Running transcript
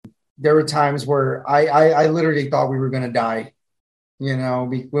there were times where I literally thought we were going to die, when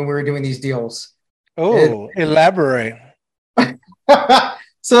we were doing these deals. Oh, elaborate.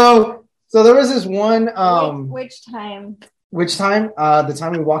 So there was this one. Which time? Which time? The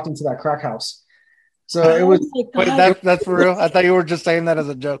time we walked into that crack house. So it was. Wait, that's for real? I thought you were just saying that as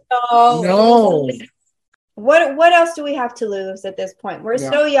a joke. No. What else do we have to lose at this point? We're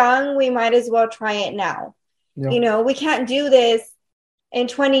so young. We might as well try it now. Yeah. We can't do this in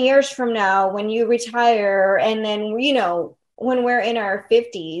 20 years from now when you retire, and then when we're in our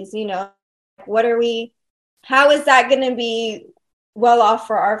 50s. How is that going to be well off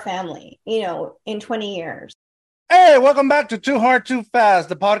for our family, in 20 years? Hey, welcome back to Too Hard, Too Fast,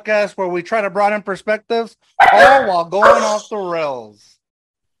 the podcast where we try to broaden perspectives, all while going off the rails.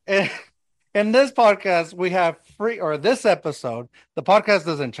 In this podcast, we have this episode, the podcast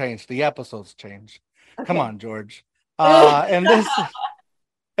doesn't change, the episodes change. Okay. Come on, George. In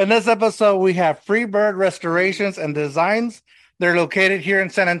this episode, we have Freebird Restorations and Designs. They're located here in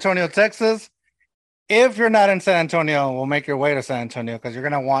San Antonio, Texas. If you're not in San Antonio, we'll make your way to San Antonio because you're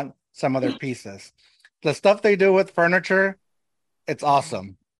going to want some of their pieces. The stuff they do with furniture, it's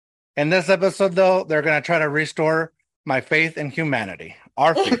awesome. In this episode, though, they're going to try to restore my faith in humanity.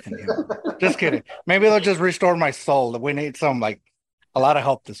 Our faith in humanity. Just kidding. Maybe they'll just restore my soul. We need a lot of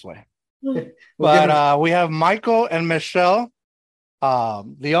help this way. But we have Michael and Michelle,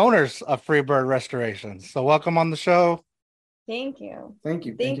 the owners of Freebird Restorations. So welcome on the show. Thank you. Thank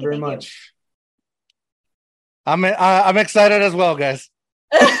you very much. I'm excited as well, guys.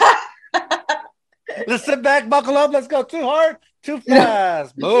 Let's sit back, buckle up. Let's go. Too hard, too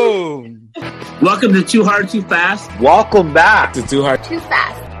fast. Boom. Welcome to Too Hard, Too Fast. Welcome back to Too Hard, Too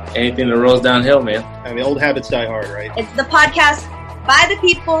Fast. Anything that rolls downhill, man. And the old habits die hard, right? It's the podcast by the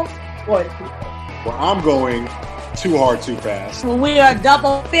people, for the people. Where I'm going too hard, too fast. We are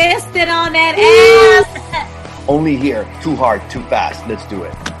double fisted on that ass. Only here, Too Hard, Too Fast. Let's do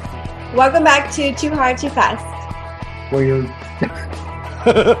it. Welcome back to Too Hard, Too Fast. Where you're...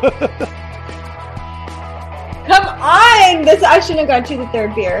 Come on! I shouldn't have got you the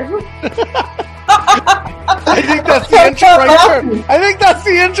third beer. I think that's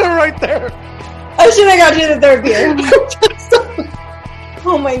the intro right there. I should have got you the third beer.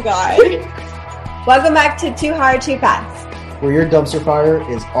 Oh my god. Welcome back to Too Hard, Too Fast. Where your dumpster fire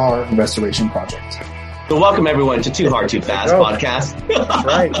is our restoration project. So welcome everyone to Too Hard, Too Fast podcast. That's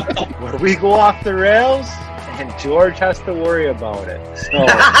right. Where we go off the rails and George has to worry about it. So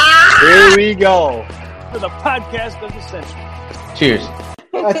here we go. For the podcast of the century. Cheers.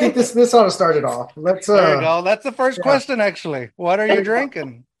 I think this ought to start it off. There you go. That's the first question, actually. What are you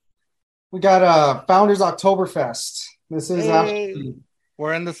drinking? We got Founders Oktoberfest. This is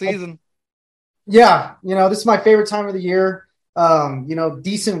we're in the season. Yeah, this is my favorite time of the year.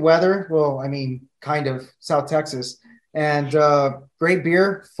 Decent weather. Well, I mean, kind of South Texas, and great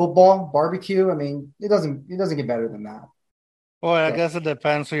beer, football, barbecue. I mean, it doesn't get better than that. Well, I guess it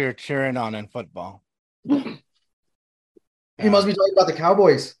depends who you're cheering on in football. You must be talking about the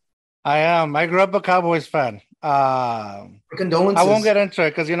Cowboys. I am. I grew up a Cowboys fan. Condolences. I won't get into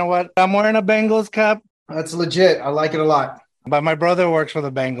it because you know what? I'm wearing a Bengals cap. That's legit. I like it a lot. But my brother works for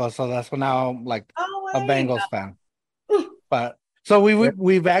the Bengals, so that's now I'm a Bengals fan. But so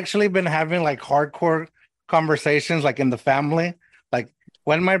we've actually been having hardcore conversations in the family.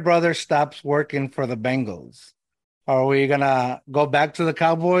 When my brother stops working for the Bengals, are we gonna go back to the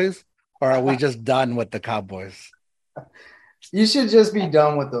Cowboys or are we just done with the Cowboys? You should just be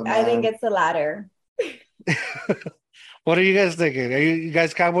done with them. I think it's the latter. What are you guys thinking? Are you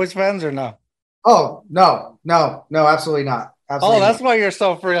guys Cowboys fans or no? Oh, no, absolutely not. Absolutely that's not. why you're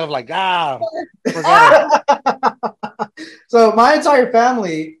so free of forget it. So my entire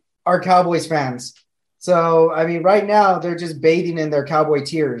family are Cowboys fans. So, I mean, right now they're just bathing in their Cowboy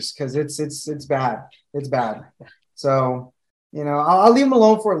tears because it's bad. It's bad. So, I'll leave them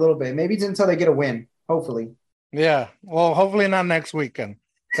alone for a little bit. Maybe it's until they get a win, hopefully. Yeah. Well, hopefully not next weekend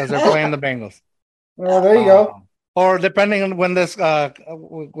because they're playing the Bengals. Well, there you go. Or depending on when this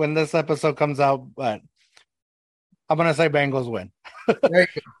episode comes out, but I'm gonna say Bengals win. There you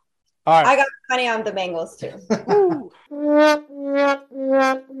go. All right. I got money on the Bengals too.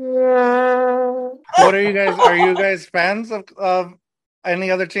 What are you guys? Are you guys fans of any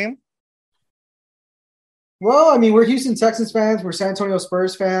other team? Well, I mean, we're Houston Texans fans. We're San Antonio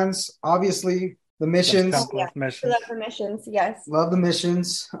Spurs fans. Obviously, the Missions. Missions. Love the Missions. Yes. Love the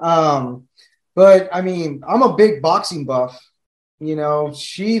Missions. But I mean, I'm a big boxing buff.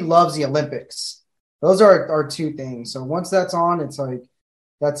 She loves the Olympics. Those are our two things. So once that's on, it's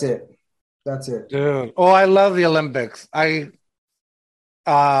that's it. That's it. Dude. Oh, I love the Olympics.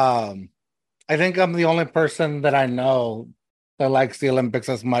 I think I'm the only person that I know that likes the Olympics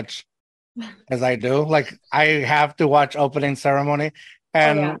as much as I do. Like, I have to watch opening ceremony,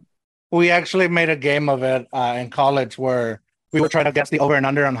 and we actually made a game of it in college where we would try to guess the over and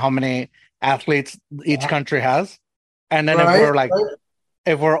under on how many athletes each country has, and then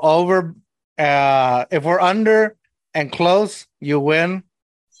if we're over, if we're under and close, you win.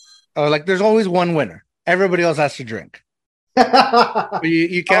 Or like, there's always one winner. Everybody else has to drink.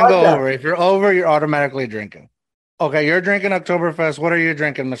 You can't go over. If you're over, you're automatically drinking. Okay, you're drinking Oktoberfest. What are you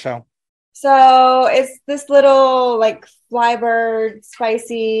drinking, Michelle? So it's this little like Flybird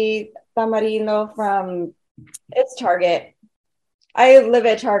spicy tamarindo from it's Target. I live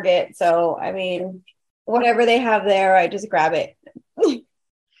at Target, so I mean, whatever they have there, I just grab it.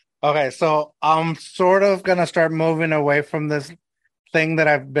 Okay, so I'm sort of gonna start moving away from this thing that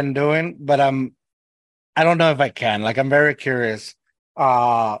I've been doing, but I don't know if I can. Like, I'm very curious.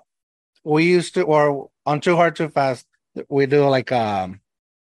 We used to, or on Too Hard Too Fast, we do like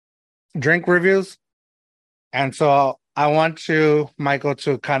drink reviews, and so I want you, Michael,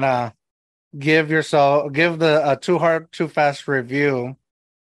 to kind of give the Too Hard Too Fast review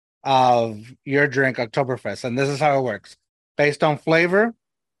of your drink Oktoberfest, and this is how it works: based on flavor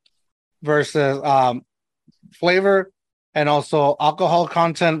versus flavor, and also alcohol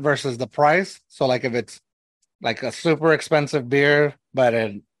content versus the price. So, like, if it's like a super expensive beer, but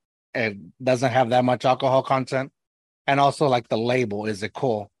it doesn't have that much alcohol content, and also like the label, is it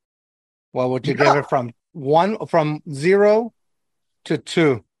cool? What would you give it from 0 to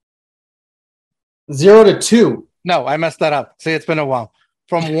 2? 0 to 2. No, I messed that up. See, it's been a while.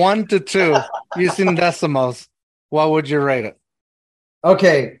 From 1 to 2, using decimals, what would you rate it?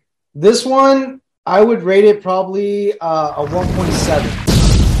 Okay, this one I would rate it probably a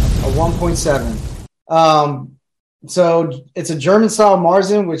 1.7. A 1.7. So it's a German style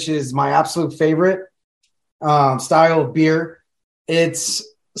Marzen, which is my absolute favorite style of beer. It's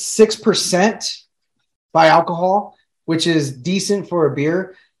 6% by alcohol, which is decent for a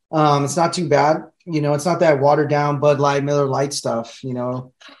beer. It's not too bad. It's not that watered down Bud Light, Miller Lite stuff.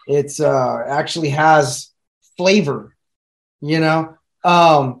 It's actually has flavor,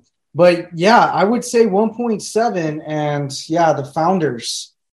 but yeah, I would say 1.7. And yeah, the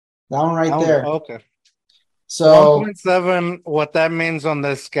Founders, that one right there. Okay. So 1.7, what that means on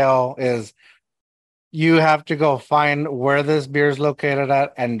this scale is you have to go find where this beer is located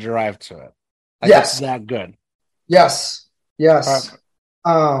at and drive to it. Like, yes. It's that good. Yes. If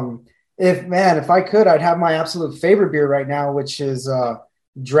I could, I'd have my absolute favorite beer right now, which is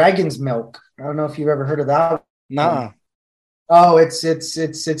Dragon's Milk. I don't know if you've ever heard of that. No. Oh, it's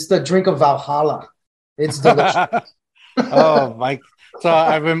the drink of Valhalla. It's delicious. Oh, Mike. So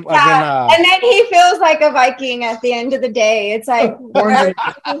I've been and then he feels like a Viking at the end of the day. It's like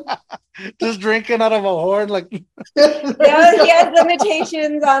just drinking out of a horn, like he has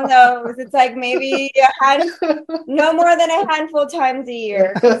limitations on those. It's like maybe no more than a handful times a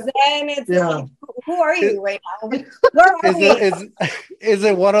year. Because then it's like, who are you right now? Where are we? Is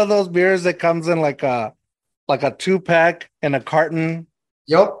it one of those beers that comes in like a 2-pack in a carton?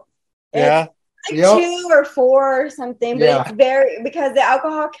 Yep. Yeah. Like 2 or 4 or something, but it's very, because the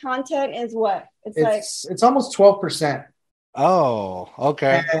alcohol content is what? It's almost 12%. Oh,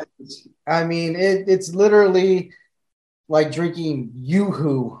 okay. And, I mean, it's literally like drinking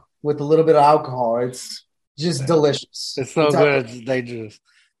Yoo-hoo with a little bit of alcohol. It's just delicious. It's so good. It's dangerous.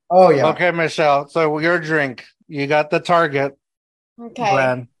 Oh, yeah. Okay, Michelle. So your drink, you got the Target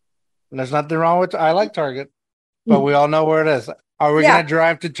brand. And there's nothing wrong with I like Target, but we all know where it is. Are we going to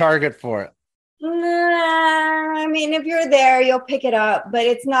drive to Target for it? I mean, if you're there, you'll pick it up, but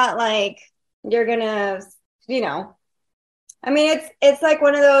it's not like you're gonna, I mean, it's like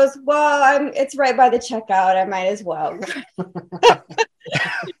one of those. Well, it's right by the checkout. I might as well just throw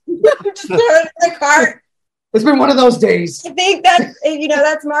it in the cart. It's been one of those days. I think that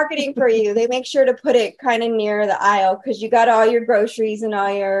that's marketing for you. They make sure to put it kind of near the aisle because you got all your groceries and all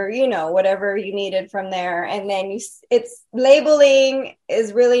your, whatever you needed from there. And then it's labeling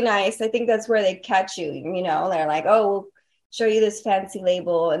is really nice. I think that's where they catch you. They're like, oh, we'll show you this fancy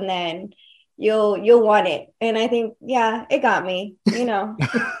label, and then you'll want it. And I think, yeah, it got me. All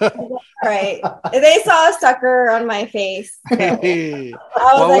right. They saw a sucker on my face. So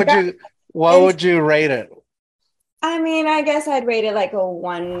what would you rate it? I mean, I guess I'd rate it like a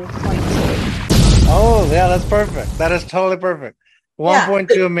 1.2. Oh, yeah, that's perfect. That is totally perfect.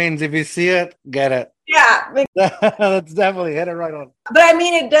 1.2 means if you see it, get it. Yeah. That's definitely hit it right on. But I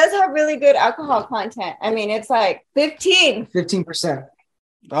mean, it does have really good alcohol content. I mean, it's like 15%. 15%.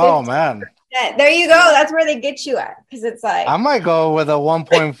 Oh, man. Yeah, there you go. That's where they get you at, because it's like I might go with a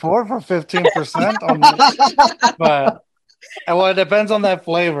 1.4 for 15% on the, but well, it depends on that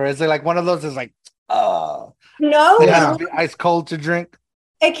flavor. Is it like one of those is like, no, it has to be ice cold to drink?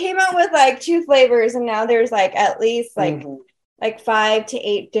 it came out with like 2 flavors, and now there's like at least like 5 to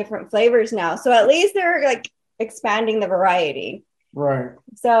 8 different flavors now. So at least they're like expanding the variety. Right.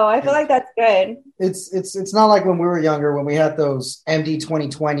 So I feel like that's good. It's not like when we were younger, when we had those MD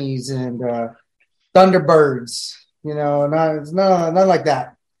 2020s and Thunderbirds. You know, not like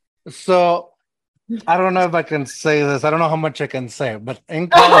that. So I don't know if I can say this. I don't know how much I can say, but in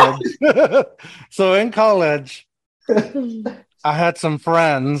college, in college, I had some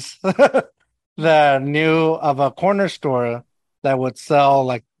friends that knew of a corner store that would sell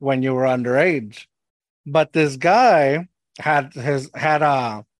like when you were underage. But this guy had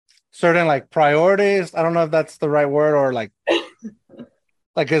certain like priorities. I don't know if that's the right word, or like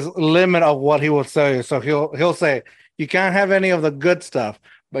his limit of what he will sell you. So he'll say you can't have any of the good stuff,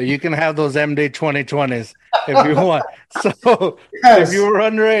 but you can have those MD 2020s if you want. So if you were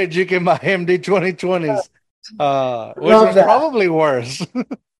underage, you can buy MD 2020s, which was probably worse.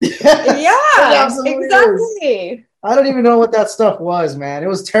 Yeah, exactly. I don't even know what that stuff was, man. It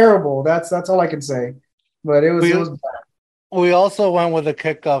was terrible. That's all I can say. But it was bad. We also went with a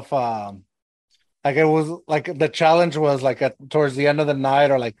kick of like it was like the challenge was like towards the end of the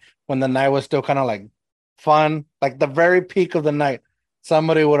night, or like when the night was still kind of like fun, like the very peak of the night.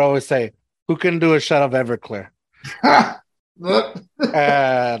 Somebody would always say, "Who can do a shot of Everclear?"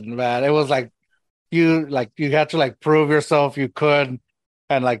 And man, it was like you had to like prove yourself you could,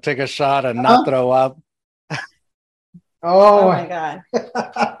 and like take a shot and not throw up. Oh my god,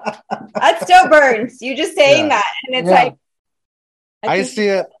 that still burns. You just saying that, and it's like I see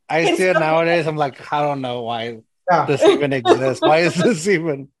it nowadays. I'm like, I don't know why this even exists. Why is this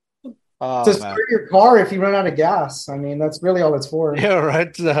even? To start your car if you run out of gas. I mean, that's really all it's for. Yeah,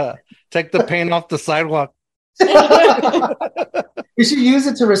 right. Take the paint off the sidewalk. We should use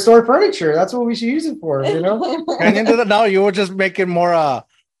it to restore furniture. That's what we should use it for. You know. And into the no, you were just making more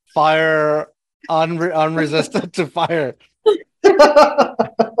fire unresistant to fire.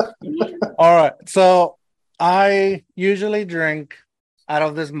 All right, so I usually drink out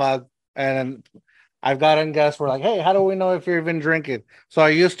of this mug, and I've gotten guests who are like, "Hey, how do we know if you're even drinking?" So I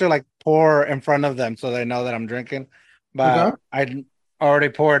used to like pour in front of them so they know that I'm drinking, but I already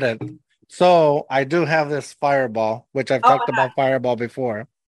poured it. So I do have this Fireball, which I've talked about Fireball before.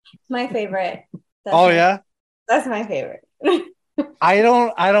 My favorite. That's my favorite. I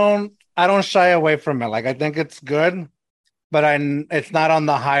don't shy away from it. Like, I think it's good, but it's not on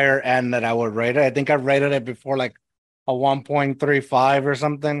the higher end that I would rate it. I think I've rated it before like a 1.35 or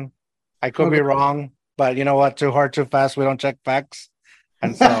something. I could be wrong, but you know what? Too hard, too fast. We don't check facts,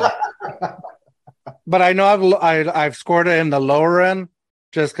 and so. But I know I've scored it in the lower end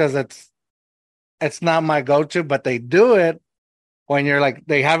just because it's not my go-to. But they do it when you're like,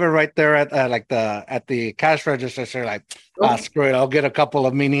 they have it right there at the cash register. So you're like, screw it, I'll get a couple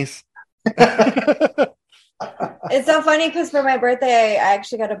of minis. It's so funny because for my birthday, I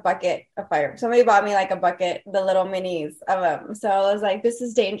actually got a bucket of fire. Somebody bought me like a bucket, the little minis of them. So I was like, this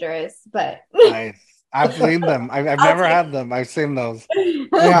is dangerous, but nice. I've seen them. I've never had them. I've seen those.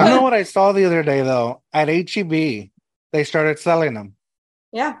 Yeah. You know what I saw the other day though? At HEB, they started selling them.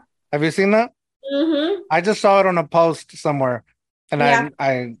 Yeah. Have you seen that? Mm-hmm. I just saw it on a post somewhere, and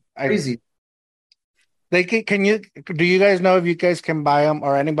I crazy. Do you guys know if you guys can buy them,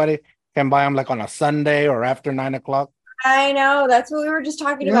 or anybody can buy them like on a Sunday or after 9 o'clock? I know, that's what we were just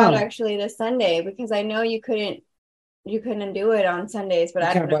talking about actually this Sunday, because I know you couldn't do it on Sundays, but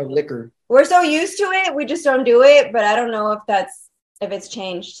I don't know. Buy liquor. We're so used to it, we just don't do it. But I don't know if it's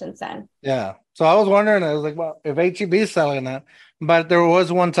changed since then. Yeah. So I was wondering, I was like, well, if HEB is selling that, but there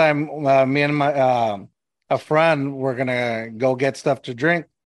was one time me and my a friend were gonna go get stuff to drink,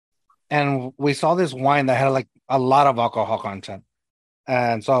 and we saw this wine that had like a lot of alcohol content,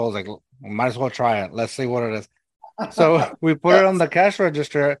 and so I was like, might as well try it. Let's see what it is. So we put it on the cash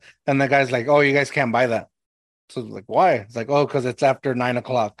register, and the guy's like, "Oh, you guys can't buy that." So like, why? It's like, "Oh, because it's after 9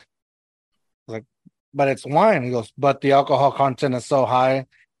 o'clock." Like, but it's wine. He goes, "But the alcohol content is so high,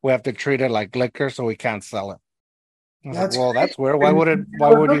 we have to treat it like liquor, so we can't sell it." I was like, well, that's weird. Why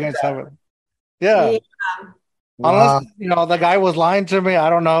would you guys have it? Yeah. Unless, the guy was lying to me.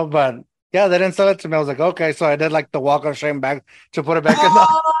 I don't know, but yeah, they didn't sell it to me. I was like, okay. So I did like the walk of shame back to put it back in the.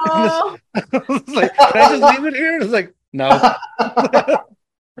 I was like, can I just leave it here? It's like, no.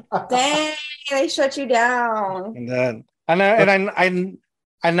 Dang, they shut you down. And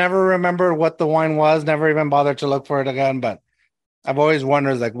I never remembered what the wine was. Never even bothered to look for it again. But I've always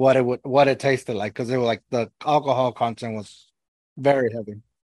wondered like what it tasted like because it was like the alcohol content was very heavy.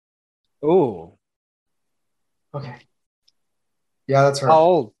 Ooh, Okay. Yeah, that's her. how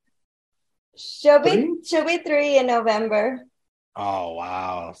old? She'll be 3 in November. Oh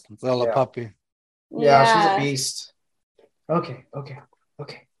wow, still a Yeah. puppy. Yeah, she's a beast. Okay.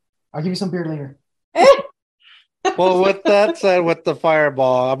 I'll give you some beer later. Well, with that said, with the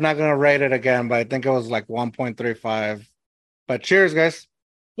Fireball, I'm not gonna rate it again, but I think it was like 1.35. But cheers, guys.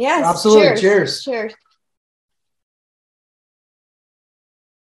 Yes, Absolutely. Cheers.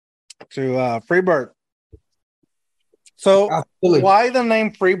 To Freebird. So Absolutely. why the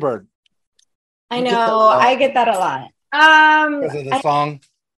name Freebird? I know. I get that a lot. Because of the song.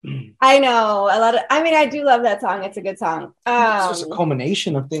 I know a lot of. I mean, I do love that song. It's a good song. It's just a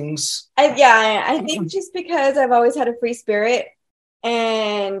culmination of things. I think just because I've always had a free spirit,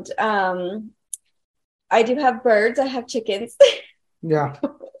 and I do have birds. I have chickens. Yeah.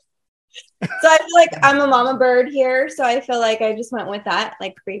 So I feel like I'm a mama bird here. So I feel like I just went with that,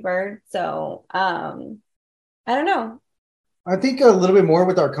 like free bird. So I don't know. I think a little bit more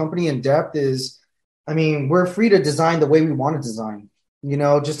with our company in depth is, I mean, we're free to design the way we want to design. You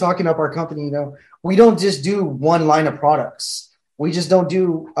know, just talking up our company, you know, we don't just do one line of products. We just don't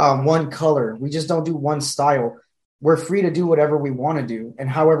do one color. We just don't do one style. We're free to do whatever we want to do and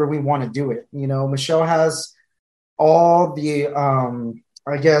however we want to do it. You know, Michelle has all the,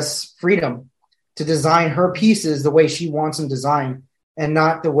 I guess, freedom to design her pieces the way she wants them designed and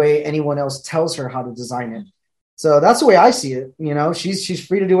not the way anyone else tells her how to design it. So that's the way I see it. You know, she's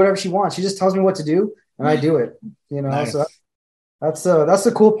free to do whatever she wants. She just tells me what to do and I do it, you know, Nice. So that's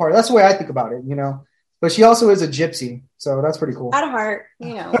the cool part. That's the way I think about it, you know, but she also is a gypsy. So that's pretty cool. At heart,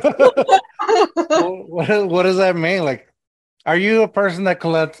 you know. What does that mean? Like, are you a person that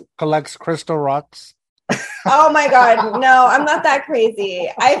collects crystal rocks? Oh my God. No, I'm not that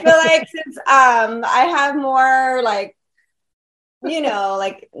crazy. I feel like since I have more like, you know,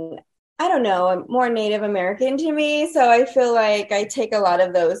 like, I don't know, more Native American to me. So I feel like I take a lot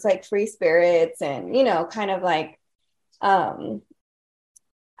of those like free spirits and, you know, kind of like, I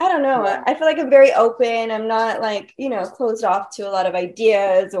don't know. I feel like I'm very open. I'm not like, you know, closed off to a lot of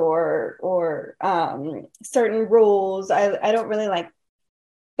ideas or certain rules. I don't really like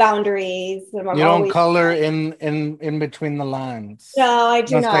boundaries. You don't color in between the lines. No, I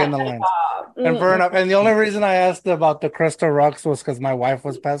do not. Stay in the lines. And fair enough. And the only reason I asked about the crystal rocks was because my wife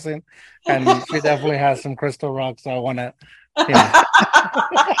was passing, and she definitely has some crystal rocks. So I want to, you know,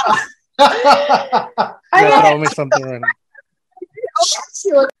 throw me something right now.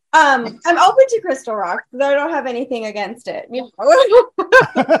 I'm open to crystal rocks, but I don't have anything against it. You know?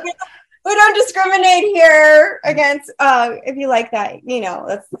 We don't discriminate here against if you like that, you know,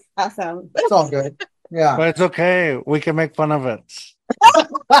 that's awesome. It's all good. Yeah. But it's okay. We can make fun of it.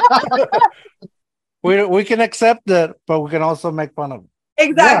 we can accept it, but we can also make fun of it.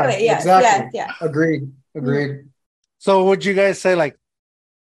 Exactly. Yeah, yes. exactly. Yes. Agreed. So would you guys say like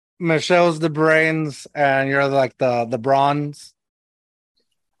Michelle's the brains and you're like the bronze?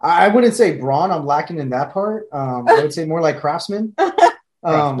 I wouldn't say brawn. I'm lacking in that part. I would say more like craftsman.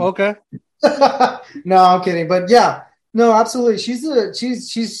 Okay. No, I'm kidding. But yeah, no, absolutely. She's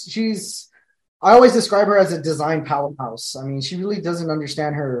I always describe her as a design powerhouse. I mean, she really doesn't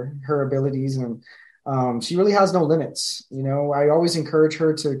understand her abilities and she really has no limits. You know, I always encourage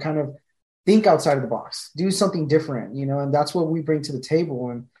her to kind of think outside of the box, do something different, you know, and that's what we bring to the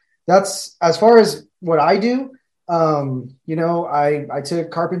table. And that's as far as what I do. You know, I took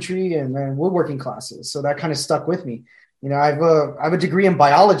carpentry and then woodworking classes. So that kind of stuck with me. You know, I have a degree in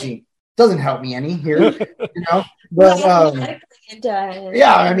biology. Doesn't help me any here, you know, but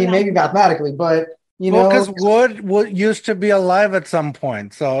yeah, I mean, maybe mathematically, but you know, because wood used to be alive at some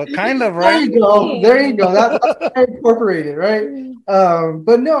point, so kind of right. There you go. That's incorporated, right?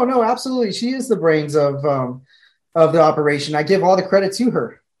 But no, absolutely, she is the brains of the operation. I give all the credit to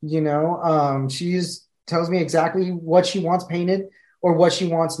her. You know, she's tells me exactly what she wants painted or what she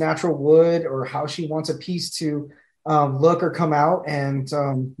wants natural wood or how she wants a piece to look or come out, and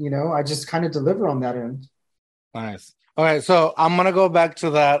you know, I just kind of deliver on that end. Nice. Okay, so I'm gonna go back to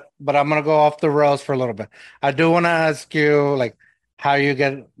that, but I'm gonna go off the rails for a little bit. I do want to ask you like how you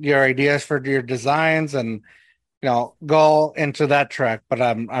get your ideas for your designs, and you know, go into that track. But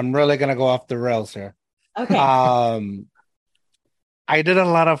I'm really gonna go off the rails here. Okay. I did a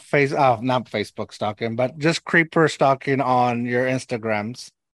lot of not Facebook stalking, but just creeper stalking on your Instagrams.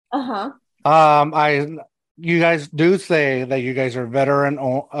 You guys do say that you guys are veteran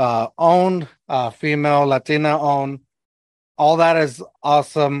owned, female, Latina owned. All that is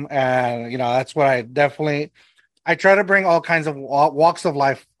awesome, and you know that's what I definitely I try to bring all kinds of walks of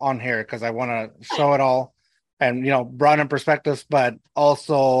life on here because I want to show it all and, broaden perspectives, but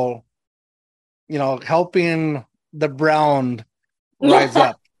also, helping the brown rise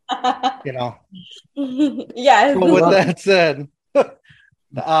up, Yes. But with that said,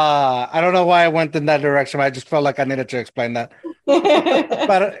 I don't know why I went in that direction. I just felt like I needed to explain that.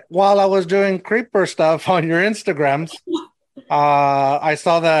 But while I was doing creeper stuff on your Instagrams, I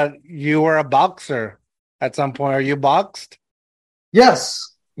saw that you were a boxer at some point. Are you boxed?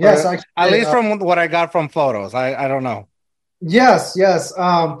 Yes. At least from what I got from photos. I don't know. Yes.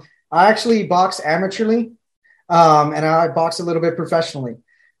 I actually boxed amateurly, and I boxed a little bit professionally.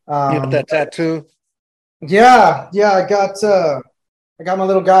 You got that tattoo? Yeah. I got my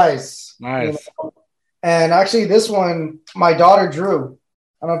little guys. Nice. And actually, this one, my daughter drew.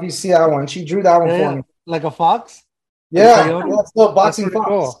 I don't know if you see that one. She drew that one for me. Like a fox? Yeah, it's a boxing fox.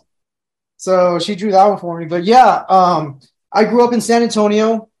 Cool. So she drew that one for me. But yeah, I grew up in San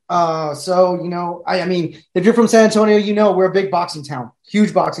Antonio. So, I mean, if you're from San Antonio, we're a big boxing town,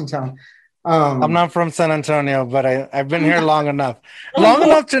 huge boxing town. I'm not from San Antonio, but I've been here long enough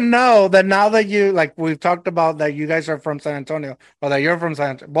to know that now that we've talked about that you guys are from San Antonio, or that you're from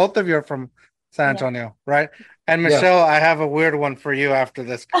San Antonio, both of you are from San Antonio, right? And Michelle, I have a weird one for you after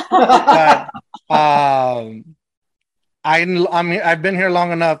this. But I've been here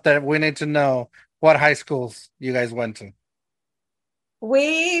long enough that we need to know what high schools you guys went to.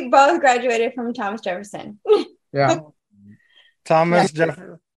 We both graduated from Thomas Jefferson. Yeah. Thomas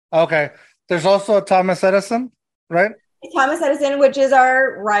Jefferson. Okay. There's also a Thomas Edison, right? Thomas Edison, which is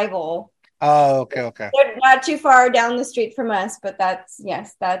our rival. Oh, okay. They're not too far down the street from us, but that's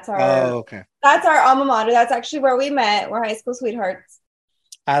our that's our alma mater. That's actually where we met. We're high school sweethearts.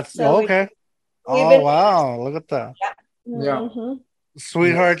 That's okay. Wow. Look at that. Yeah. Mm-hmm.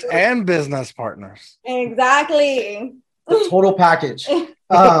 Sweethearts and business partners. Exactly. The total package.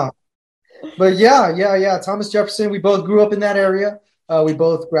 But yeah. Thomas Jefferson. We both grew up in that area. We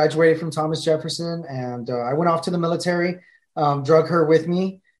both graduated from Thomas Jefferson, and I went off to the military, drug her with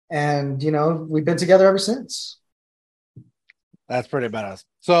me, and, we've been together ever since. That's pretty badass.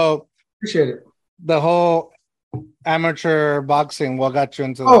 So appreciate it. The whole amateur boxing, what got you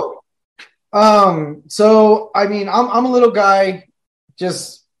into that? So, I mean, I'm a little guy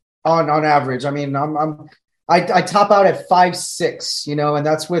just on average. I mean, I top out at 5'6", and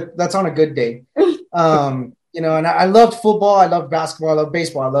that's on a good day. And I loved football. I loved basketball. I loved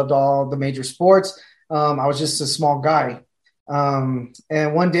baseball. I loved all the major sports. I was just a small guy. And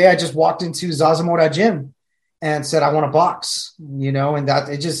one day I just walked into Zarzamora Gym and said, I want to box, and that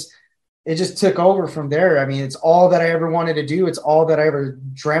it just took over from there. I mean, it's all that I ever wanted to do. It's all that I ever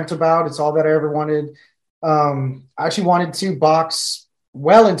dreamt about. It's all that I ever wanted. I actually wanted to box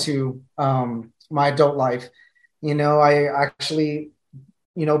well into my adult life. I actually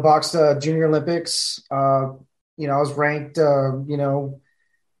boxed Junior Olympics. I was ranked,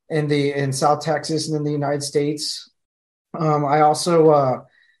 in South Texas and in the United States. I also,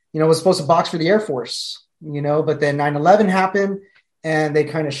 was supposed to box for the Air Force, but then 9/11 happened and they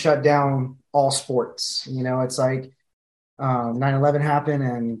kind of shut down all sports. It's like 9/11 happened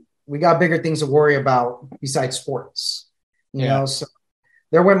and we got bigger things to worry about besides sports, so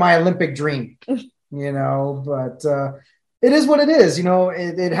there went my Olympic dream, but it is what it is,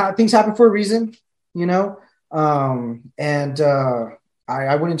 things happen for a reason, and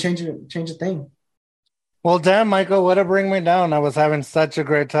I wouldn't change a thing. Well, damn, Michael, way to bring me down. I was having such a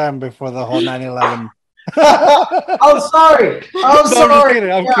great time before the whole 9/11. I'm sorry. I'm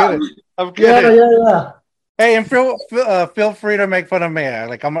sorry. I'm kidding. Yeah. Hey, and feel free to make fun of me.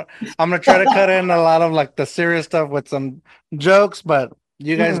 Like I'm gonna try to cut in a lot of like the serious stuff with some jokes, but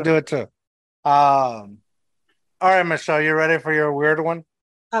you guys do it too. All right, Michelle, you ready for your weird one?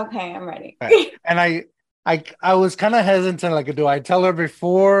 Okay, I'm ready. Okay. And I was kind of hesitant. Like, do I tell her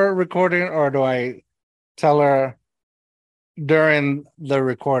before recording or do I tell her during the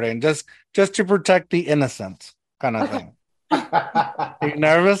recording? Just to protect the innocent kind of thing. Are you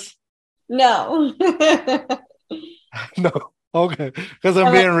nervous? No. No. Okay. Because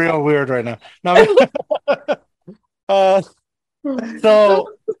I'm being real weird right now. No.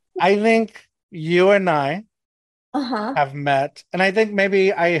 So I think you and I have met, and I think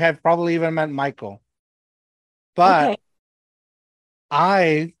maybe I have probably even met Michael. But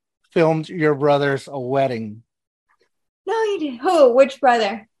I filmed your brother's wedding. No, you did. Who? Which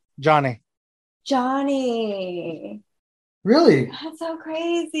brother? Johnny. Really? That's so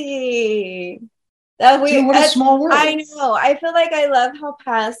crazy. What a small world. I know. I feel like I love how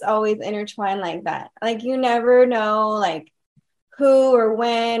paths always intertwine like that. Like you never know, like who or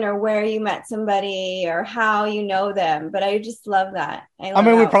when or where you met somebody or how you know them. But I just love that. I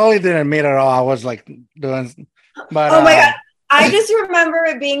mean, we probably didn't meet at all. I was like doing, but oh my God. I just remember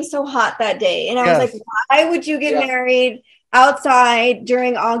it being so hot that day. And I was like, why would you get married outside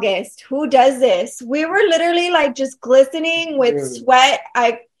during August? Who does this? We were literally like just glistening with sweat.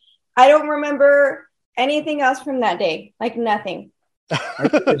 I don't remember anything else from that day. Like nothing.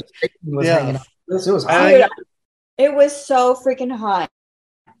 It was hot. It was so freaking hot.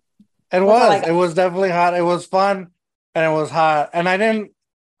 It was definitely hot. It was fun and it was hot. And I didn't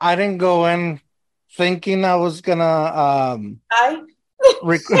go in thinking I was gonna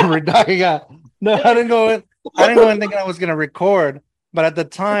die. Yeah. No, I didn't go in thinking I was gonna record. But at the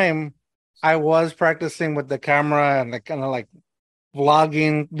time I was practicing with the camera and like kind of like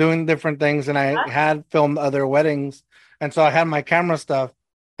vlogging, doing different things, and I had filmed other weddings, and so I had my camera stuff,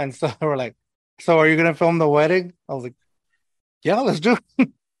 and so they were like, "So are you gonna film the wedding?" I was like, "Yeah, let's do it."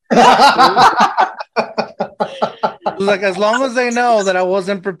 Like, as long as they know that I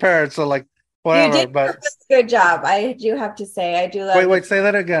wasn't prepared, so like whatever. You did a good job. I do have to say, I do love. Wait, say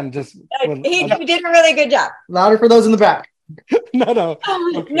that again. Just he did a really good job. Louder for those in the back. No.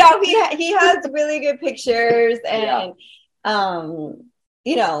 Okay. No, he has really good pictures, and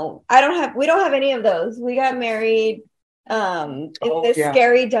you know, we don't have any of those. We got married in this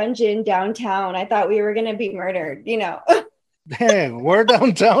scary dungeon downtown. I thought we were gonna be murdered, you know. Dang, where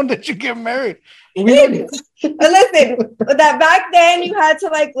downtown did you get married? But listen, that back then you had to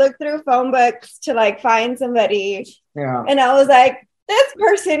like look through phone books to like find somebody. Yeah. And I was like, this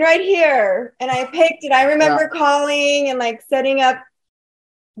person right here. And I picked it. I remember calling and like setting up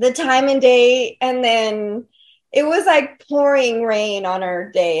the time and date. And then it was like pouring rain on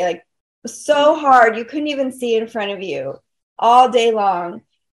our day, like so hard. You couldn't even see in front of you all day long.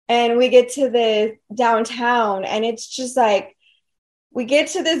 And we get to the downtown and it's just like, we get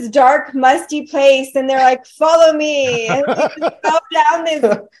to this dark, musty place and they're like, follow me. And we just go down this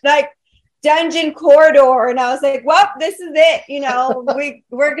like dungeon corridor. And I was like, well, this is it. You know,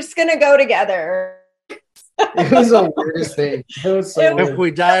 we're just going to go together. It was the weirdest thing. It was so weird. If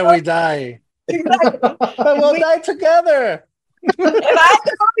we die, we die. Exactly. But we'll die together. If I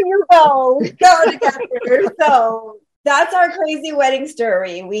go, you go together. So that's our crazy wedding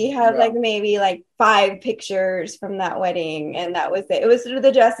story. We have like maybe like 5 pictures from that wedding, and that was it. It was through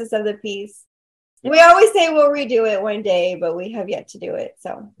the justice of the peace. We always say we'll redo it one day, but we have yet to do it.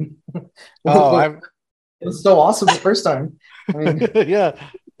 So, it was so awesome the first time. I mean, you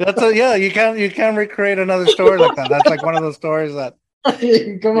can't recreate another story like that. That's like one of those stories that.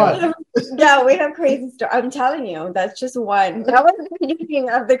 Come on. Yeah, we have crazy stories. I'm telling you, that's just one. That was the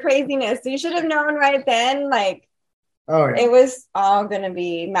beginning of the craziness. So you should have known right then, like. Oh, yeah. It was all gonna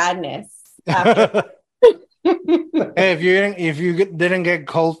be madness. After. Hey, if you didn't get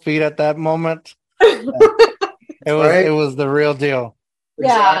cold feet at that moment, it was the real deal.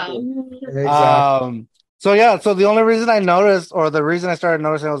 Exactly. So the only reason I noticed, or the reason I started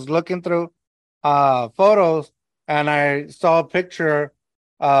noticing, I was looking through photos and I saw a picture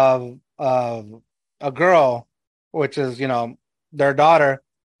of a girl, which is, you know, their daughter.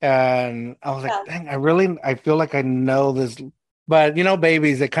 And I was like, dang, I feel like I know this. But, you know,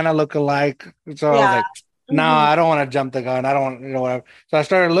 babies, they kind of look alike. So I was like, no, I don't want to jump the gun. I don't want, you know, whatever. So I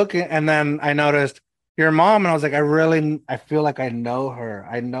started looking, and then I noticed your mom, and I was like, I feel like I know her.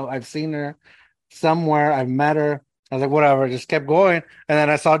 I've seen her somewhere. I've met her. I was like, whatever, just kept going. And then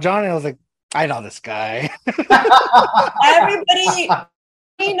I saw Johnny. I was like, I know this guy. Everybody,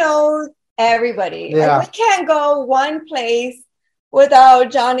 he knows everybody. Yeah. Like, we can't go one place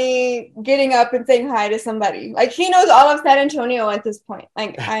without Johnny getting up and saying hi to somebody. Like, he knows all of San Antonio at this point.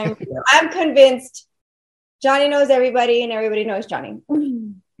 Like, I'm convinced Johnny knows everybody and everybody knows Johnny.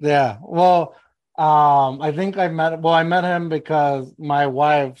 Yeah. Well, I think I met him because my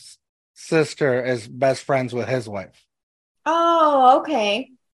wife's sister is best friends with his wife. Oh,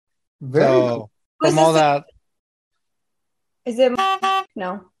 okay. Very cool. From all that. Is it?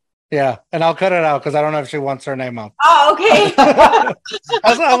 No. Yeah, and I'll cut it out because I don't know if she wants her name out. Oh, okay.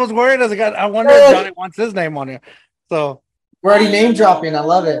 I was worried as a guy. I wonder if Johnny wants his name on here. So we're already name dropping. I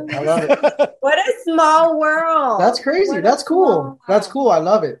love it. What a small world. That's crazy. That's cool. That's cool. I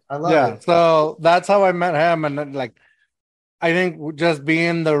love it. Yeah. So that's how I met him, and then, like, I think just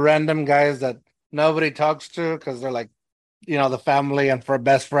being the random guys that nobody talks to because they're like, you know, the family and for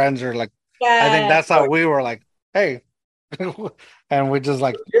best friends are like. I think that's how we were like, hey. And we just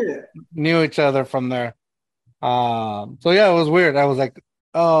like knew each other from there. So yeah, it was weird. I was like,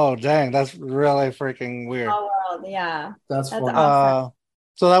 oh dang, that's really freaking weird. Oh, yeah. That's fun. Awesome.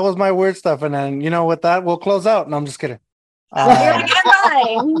 So that was my weird stuff. And then, you know, with that, we'll close out. No, I'm just kidding. You're like, I'm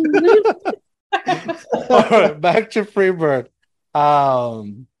fine. All right, back to Freebird.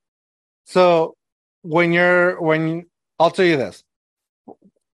 So I'll tell you this.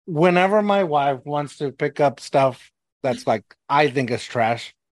 Whenever my wife wants to pick up stuff that's like I think is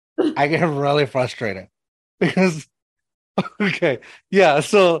trash, I get really frustrated because okay, yeah,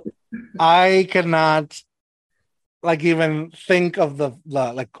 so I cannot like even think of the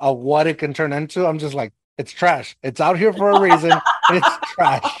like of what it can turn into. I'm just like, it's trash. It's out here for a reason. It's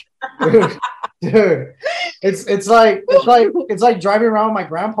trash. Dude. It's like driving around with my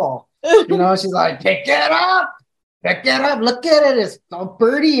grandpa. You know, she's like, pick it up, look at it, it's all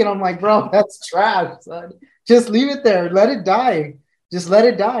birdie. And I'm like, bro, that's trash, son. Just leave it there, let it die. Just let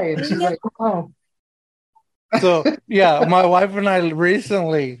it die. And she's like, oh. So yeah, my wife and I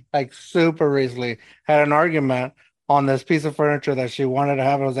recently, like super recently, had an argument on this piece of furniture that she wanted to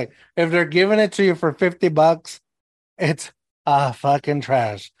have. I was like, if they're giving it to you for $50, it's fucking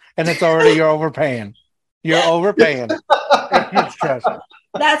trash. And it's already you're overpaying. You're overpaying. It's trash.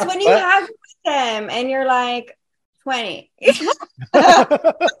 That's when you have them and you're like 20.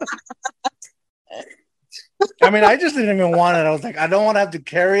 I mean, I just didn't even want it. I was like, I don't want to have to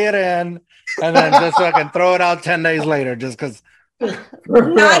carry it in and then just so I can throw it out 10 days later just because.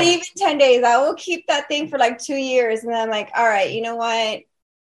 Not even 10 days. I will keep that thing for like 2 years. And then I'm like, all right, you know what?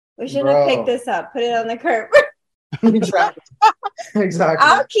 We shouldn't have picked this up. Put it on the curb. Exactly.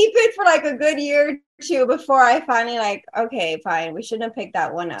 I'll keep it for like a good year or two before I finally like, okay, fine. We shouldn't have picked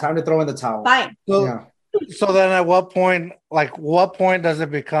that one up. Time to throw in the towel. Fine. So then at what point does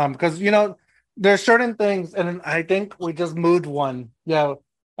it become? Because, you know, there's certain things, and I think we just moved one. Yeah,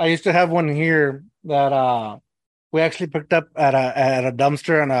 I used to have one here that we actually picked up at a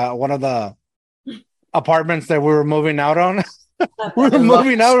dumpster in one of the apartments that we were moving out on. We were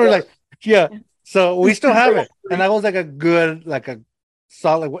moving out. We're like, yeah. So we still have it, and that was like a good, like a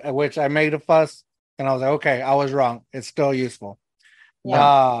solid. Which I made a fuss, and I was like, okay, I was wrong. It's still useful.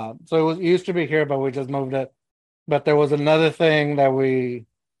 Yeah. So it used to be here, but we just moved it. But there was another thing that we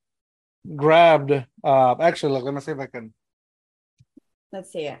grabbed. Actually, look, let me see if I can.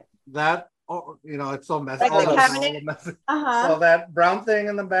 Let's see it. That, you know, it's so messy. Like the cabinet. So that brown thing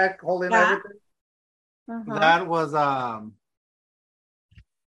in the back holding everything. That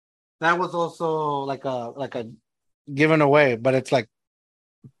was also like a given away, but it's like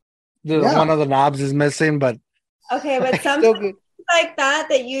one of the knobs is missing. But okay, but something like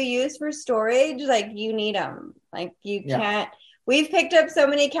that you use for storage, like you need them. Like you can't. We've picked up so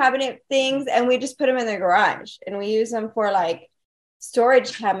many cabinet things, and we just put them in the garage, and we use them for like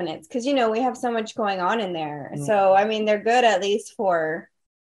storage cabinets because you know we have so much going on in there. So I mean, they're good at least for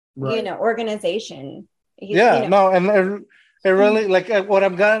you know organization. And it really like what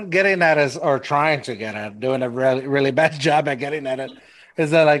I'm getting at is, or trying to get at, doing a really really bad job at getting at it, is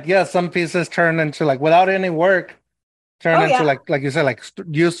that like some pieces turn into like without any work, into like you said like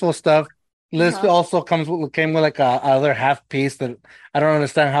useful stuff. This also came with like a other half piece that I don't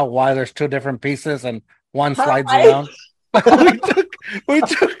understand why there's two different pieces and one slides around. we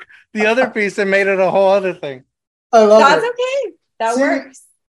took the other piece and made it a whole other thing. I love That's okay. That works.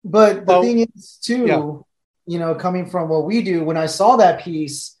 But the thing is too, you know, coming from what we do, when I saw that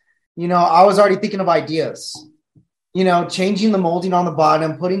piece, you know, I was already thinking of ideas, you know, changing the molding on the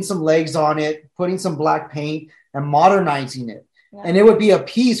bottom, putting some legs on it, putting some black paint and modernizing it. Yeah. And it would be a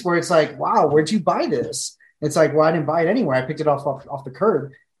piece where it's like, wow, where'd you buy this? It's like, well, I didn't buy it anywhere. I picked it off the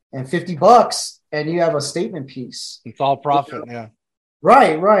curb, and $50 and you have a statement piece. It's all profit. Yeah.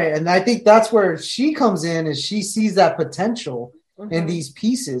 Right. And I think that's where she comes in, is she sees that potential in these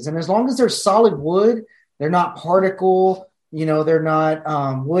pieces. And as long as they're solid wood, they're not particle, you know, they're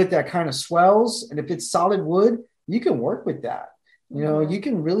not wood that kind of swells. And if it's solid wood, you can work with that. You know, you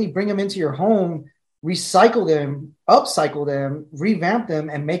can really bring them into your home, recycle them, upcycle them, revamp them,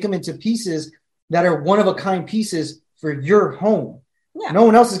 and make them into pieces that are one-of-a-kind pieces for your home. Yeah. No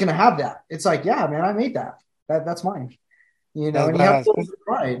one else is going to have that. It's like, yeah, man, I made that. That's mine. You know, and you have to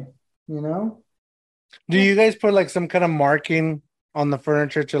pride, you know? Do you guys put like some kind of marking on the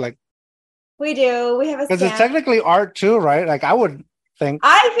furniture to like? We do. We have a because it's technically art too, right? Like I would think.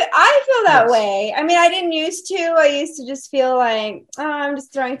 I feel that way. I mean, I didn't used to. I used to just feel like, oh, I'm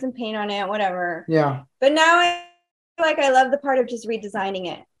just throwing some paint on it, whatever. Yeah. But now I love the part of just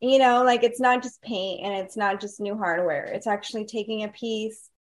redesigning it. You know, like it's not just paint and it's not just new hardware. It's actually taking a piece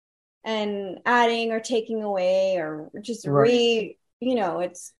and adding or taking away or just you know,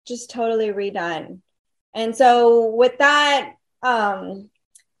 it's just totally redone. And so with that, I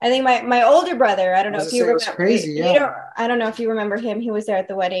think my older brother, I don't know if you remember. Crazy, yeah. I don't know if you remember him. He was there at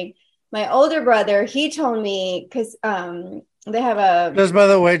the wedding. my older brother, he told me, because they have a... Just by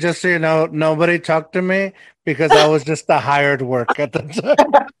the way, just so you know, nobody talked to me because I was just the hired work at the time.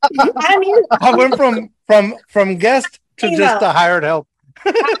 I went from guest to just the hired help.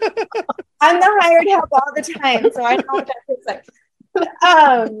 I'm the hired help all the time, so I know what that feels like.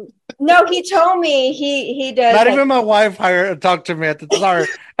 No, he told me he does. Not even my wife talked to me at the time.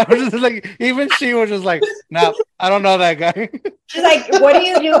 I was just like, even she was just like, no, I don't know that guy. She's like, what are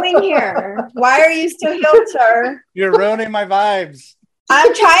you doing here? Why are you still here, sir? You're ruining my vibes.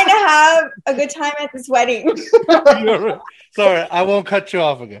 I'm trying to have a good time at this wedding. Sorry, I won't cut you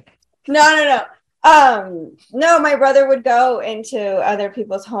off again. No. No, my brother would go into other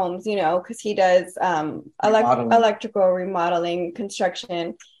people's homes, because he does electrical remodeling,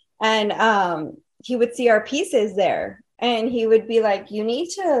 construction, and he would see our pieces there, and he would be like, you need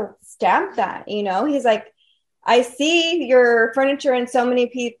to stamp that, he's like, I see your furniture in so many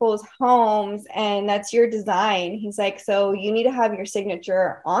people's homes and that's your design. He's like, so you need to have your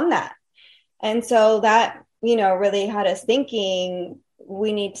signature on that. And so that, really had us thinking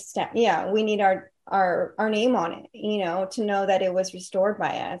we need to stamp. Yeah, we need our name on it, to know that it was restored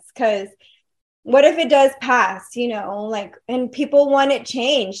by us. Because what if it does pass, and people want it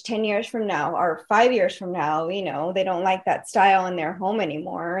changed 10 years from now or 5 years from now, they don't like that style in their home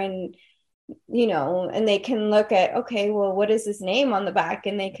anymore. And, and they can look at, okay, well, what is this name on the back?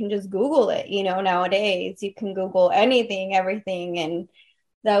 And they can just Google it. Nowadays you can Google anything, everything. And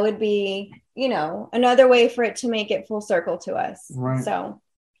that would be, another way for it to make it full circle to us. Right. So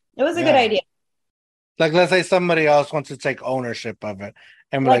it was a good idea. Like, let's say somebody else wants to take ownership of it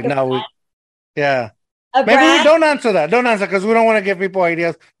and be like, no, maybe we don't answer that. Don't answer because we don't want to give people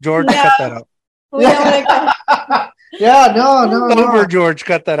ideas. George, cut that out. No. George,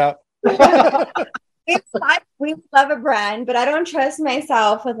 cut that out. We love a brand, but I don't trust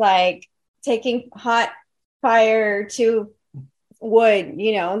myself with like taking hot fire to wood,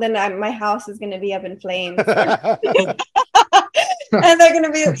 then my house is going to be up in flames. And they're going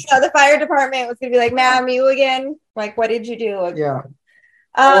to be, the fire department was going to be like, ma'am, you again? Like, what did you do? Yeah.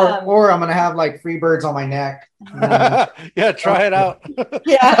 Or I'm going to have like free birds on my neck. Yeah, try it out.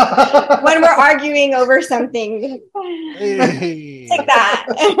 Yeah. When we're arguing over something. Take that.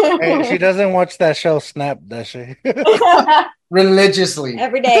 Hey, she doesn't watch that show Snap, does she? Religiously.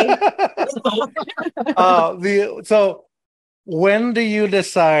 Every day. So when do you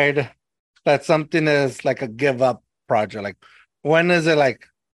decide that something is like a give up project? Like, when is it like,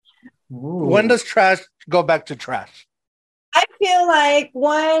 when does trash go back to trash? I feel like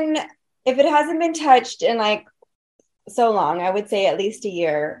if it hasn't been touched in like so long, I would say at least a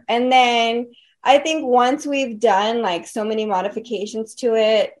year. And then I think once we've done like so many modifications to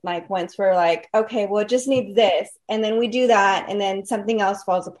it, like once we're like, okay, well, it just needs this. And then we do that. And then something else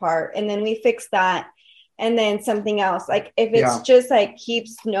falls apart. And then we fix that. And then something else. Like if it's just like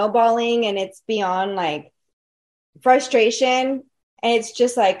keeps snowballing and it's beyond like frustration, and it's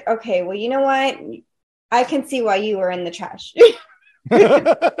just like, okay, well, you know what? I can see why you were in the trash. So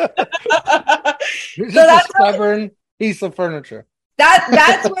that's a stubborn piece of furniture.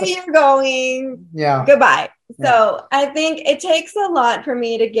 That's where you're going. Yeah. Goodbye. So I think it takes a lot for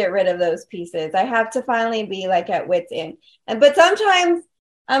me to get rid of those pieces. I have to finally be like at wit's end. But sometimes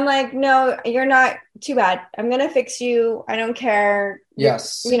I'm like, no, you're not too bad. I'm going to fix you. I don't care.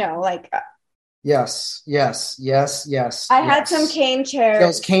 Yes. Yes. I had some cane chairs.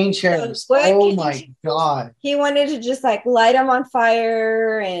 Those cane chairs. Oh my God. He wanted to just like light them on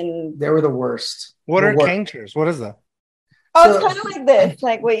fire, and they were the worst. What are cane chairs? What is that? Oh, it's kind of like this,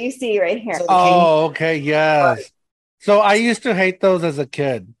 like what you see right here. Oh, okay. Yes. So I used to hate those as a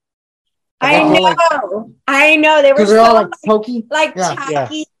kid. I know. They were they're all like pokey,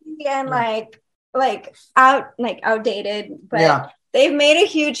 tacky and like outdated. But they've made a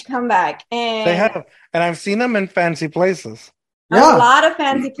huge comeback, and they have. And I've seen them in fancy places. A lot of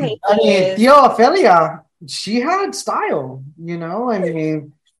fancy places. I mean, Tio Ophelia, she had style. I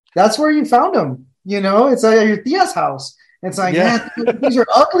mean, that's where you found them. It's like at your Tia's house. It's like, man, these are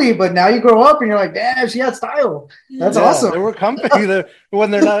ugly, but now you grow up and you're like, damn, she had style. That's awesome. They were comfy.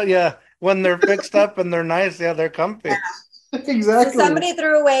 When they're not, when they're fixed up and they're nice, they're comfy. Yeah. Exactly. So somebody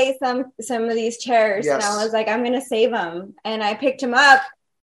threw away some of these chairs, and I was like, I'm going to save them. And I picked them up,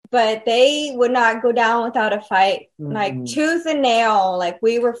 but they would not go down without a fight, like tooth and nail. Like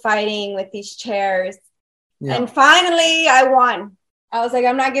we were fighting with these chairs. Yeah. And finally I won. I was like,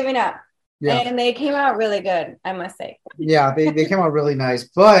 I'm not giving up. Yeah. And they came out really good, I must say. Yeah, they came out really nice.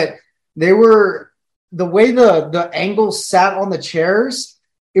 But they were, the way the angles sat on the chairs,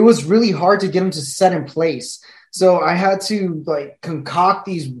 it was really hard to get them to set in place. So I had to like concoct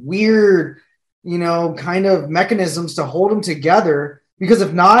these weird, kind of mechanisms to hold them together, because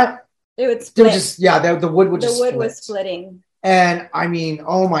if not, it would split. The wood would just split. Was splitting. And I mean,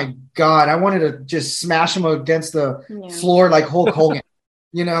 oh my God, I wanted to just smash them against the floor like Hulk Hogan.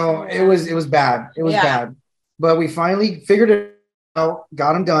 It was bad. It was bad. But we finally figured it out,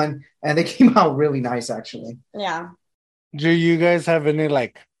 got them done, and they came out really nice, actually. Yeah. Do you guys have any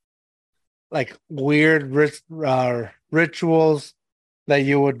like weird rituals that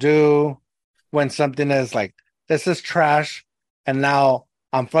you would do when something is like, this is trash, and now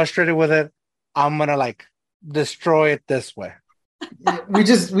I'm frustrated with it, I'm gonna like destroy it this way? we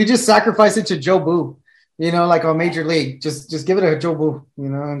just sacrifice it to Joe Boo, like on Major League. Just give it a Joe Boo,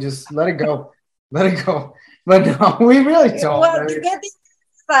 and just let it go. Let it go. But no, we really don't. Well, the good thing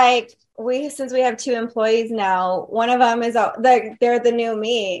is, like, since we have 2 employees now, one of them is like, they're the new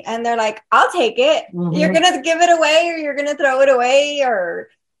me, and they're like, I'll take it. Mm-hmm. You're gonna give it away, or you're gonna throw it away, or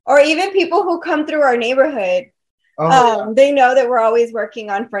even people who come through our neighborhood. They know that we're always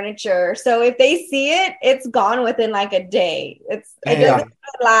working on furniture, so if they see it, it's gone within like a day. It doesn't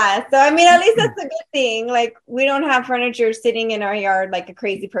last. So I mean, at least that's a good thing. Like, we don't have furniture sitting in our yard like a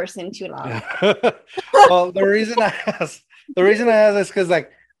crazy person too long. Well, the reason I ask is because,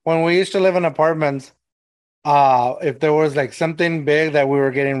 like, when we used to live in apartments, if there was like something big that we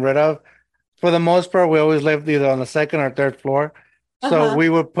were getting rid of, for the most part, we always lived either on the 2nd or 3rd floor, so we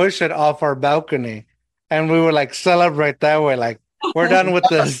would push it off our balcony. And we would like celebrate that way, like, we're done with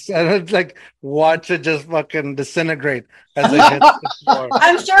this, and it's like, watch it just fucking disintegrate as it hits the floor.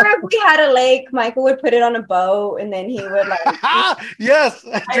 I'm sure if we had a lake, Michael would put it on a boat, and then he would like yes,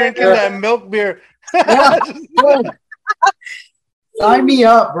 drinking that milk beer. Sign me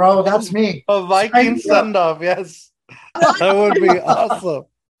up, bro. That's me. A Viking send-off, yes. That would be awesome.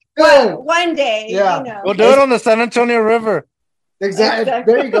 Well, one day, we'll do it on the San Antonio River. Exactly.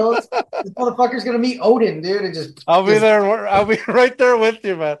 There you go. This motherfucker's gonna meet Odin, dude, and just. I'll be there. I'll be right there with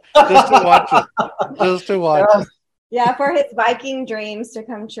you, man. Just to watch it. Just to watch it. Yeah, for his Viking dreams to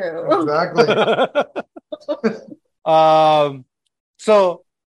come true. Exactly. So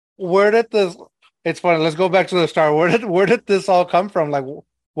where did this? It's funny. Let's go back to the start. Where did this all come from? Like,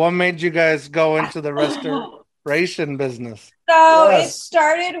 what made you guys go into the restoration business? So it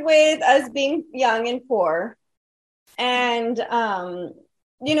started with us being young and poor. And,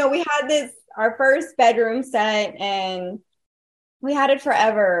 we had our first bedroom set, and we had it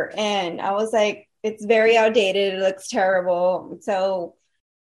forever. And I was like, it's very outdated. It looks terrible. So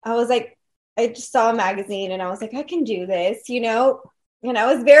I was like, I just saw a magazine, and I was like, I can do this, and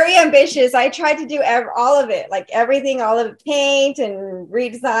I was very ambitious. I tried to do all of it, like everything, all of it, paint and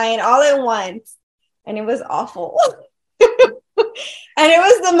redesign all at once. And it was awful. And it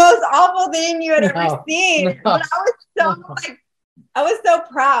was the most awful thing you had ever seen. But I was so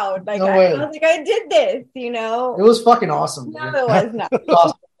proud. Like, I was like, I did this, It was fucking awesome. No, it was not.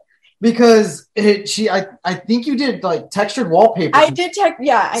 Awesome. Because I think you did like textured wallpaper. I did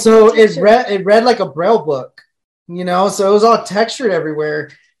So it read like a Braille book, so it was all textured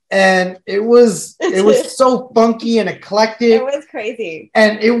everywhere. And it was so funky and eclectic. It was crazy.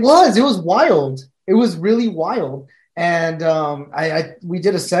 And it was wild. It was really wild. And we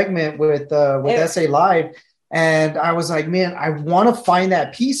did a segment with SA Live, and I was like, man, I want to find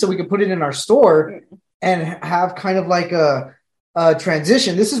that piece so we can put it in our store and have kind of like a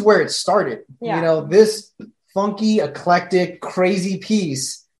transition. This is where it started. This funky, eclectic, crazy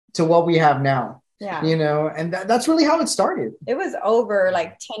piece to what we have now. Yeah. And that's really how it started. It was over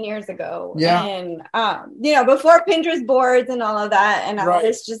like 10 years ago. Yeah. And, before Pinterest boards and all of that. And I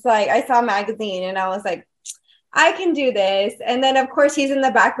was just like, I saw a magazine, and I was like, I can do this. And then, of course, he's in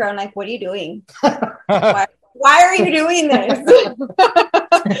the background, like, what are you doing? Why are you doing this?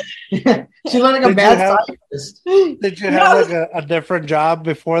 She's like a mad scientist. Did you have like a different job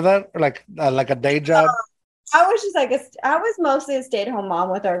before that? Or like a day job? I was just like, I was mostly a stay-at-home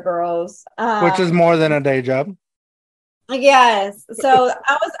mom with our girls. Which is more than a day job. Yes. So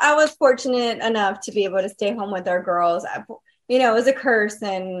I was fortunate enough to be able to stay home with our girls. It was a curse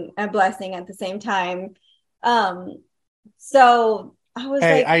and a blessing at the same time. So I was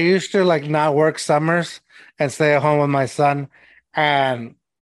I used to like not work summers and stay at home with my son, and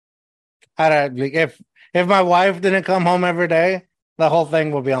if my wife didn't come home every day, the whole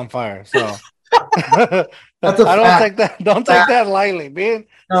thing will be on fire. So don't take that lightly. Being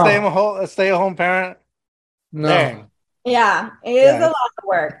stay at home parent. No. Dang. Yeah, it is a lot of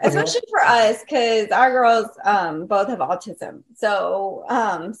work, especially for us, because our girls both have autism. So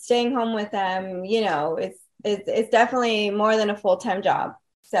staying home with them, it's definitely more than a full-time job.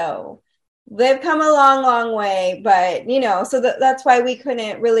 So they've come a long, long way. But so that's why we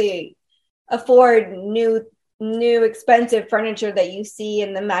couldn't really afford new expensive furniture that you see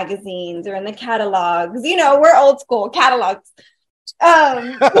in the magazines or in the catalogs. We're old school catalogs.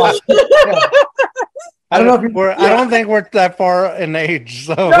 I don't think we're that far in age.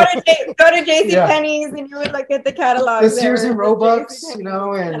 So go to JCPenney's and you would look at the catalog. The Sears and Roebucks, and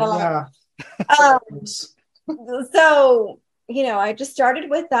yeah. So I just started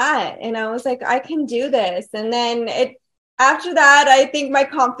with that, and I was like, I can do this. And then after that, I think my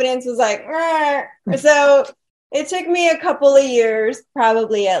confidence was like, so it took me a couple of years,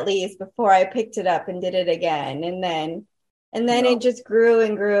 probably at least, before I picked it up and did it again. And then it just grew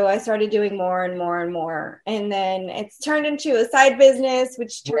and grew. I started doing more and more and more. And then it's turned into a side business,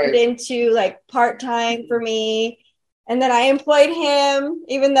 which turned into like part-time for me. And then I employed him,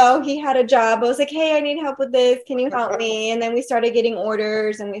 even though he had a job. I was like, hey, I need help with this. Can you help me? And then we started getting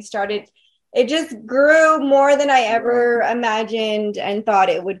orders, and it just grew more than I ever imagined and thought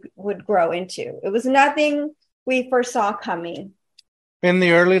it would grow into. It was nothing we foresaw coming. In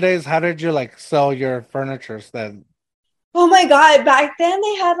the early days, how did you sell your furniture then? Oh my God. Back then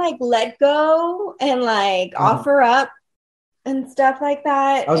they had Let Go and Offer Up and stuff like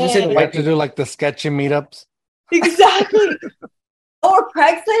that. I was going to say to do the sketchy meetups. Exactly. Or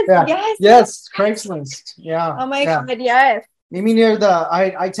Craigslist. Yeah. Yes. Craigslist. Yeah. Oh my God. Yes. You mean near the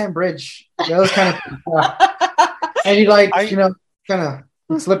I-10 bridge? Those kind of, and you kind of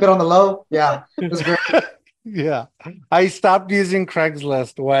slip it on the low. Yeah. It was great. Yeah. I stopped using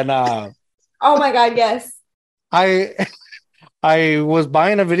Craigslist when, oh my God. Yes. I was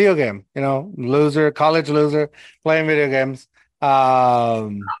buying a video game, college loser, playing video games.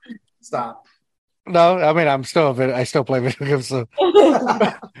 Stop. No, I mean, I still play video games. So.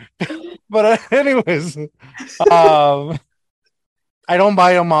 But anyways, I don't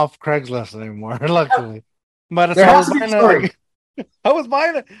buy them off Craigslist anymore, luckily. But so I was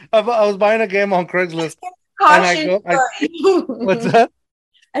buying a game on Craigslist. What's that?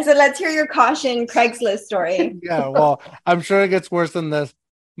 I said, let's hear your caution Craigslist story. Yeah, well, I'm sure it gets worse than this,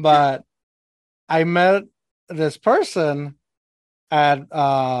 but I met this person at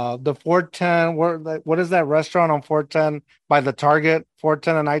the 410. What is that restaurant on 410 by the Target?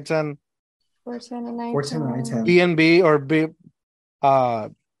 410 and I-10. 410 and I-10. 410 and I-10. B&B or B.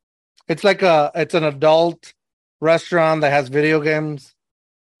 It's an adult restaurant that has video games.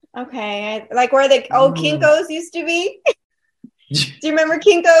 Okay, where the Kinko's used to be. Do you remember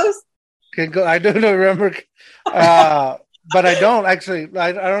Kinko's? I do remember, but I don't actually.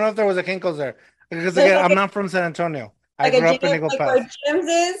 I don't know if there was a Kinko's there because again, I'm not from San Antonio. I grew up in Eagle Pass. Where Jim's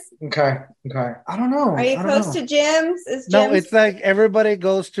is? Okay. I don't know. Are you close to Jim's? No, it's everybody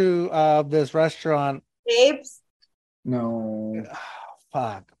goes to this restaurant. Dave's? No. Oh,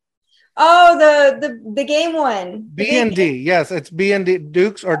 fuck. Oh, the game one. B&D. Yes, it's B&D.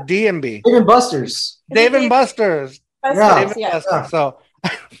 Dukes or D&B. Dave and Buster's. Dave and Buster's. Yeah. So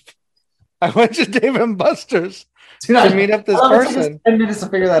I went to Dave and Buster's to meet up this person. 10 minutes to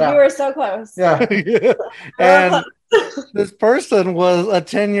figure that out. You were so close. Yeah. And this person was a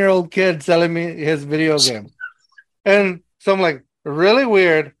 10-year-old kid selling me his video game. And so I'm like, really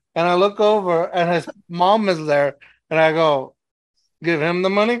weird. And I look over and his mom is there. And I go, give him the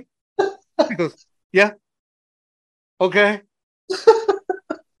money? He goes, yeah. Okay.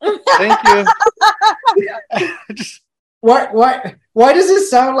 Thank you. Why does it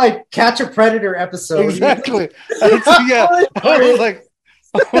sound like Catch a Predator episode? Exactly. I was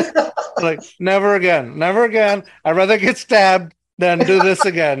like, never again. I'd rather get stabbed than do this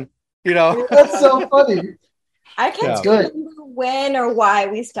again. That's so funny. I can't remember when or why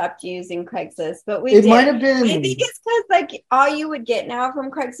we stopped using Craigslist, but it might have been. I think it's because all you would get now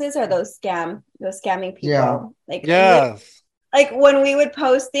from Craigslist are those scamming people. Yeah. Yes. When we would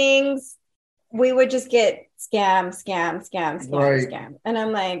post things, we would just get scam. And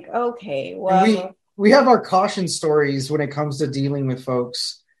I'm like, okay, well. We have our caution stories when it comes to dealing with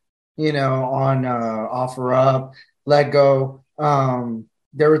folks, on Offer Up, Let Go.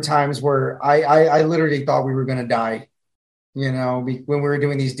 There were times where I literally thought we were going to die, when we were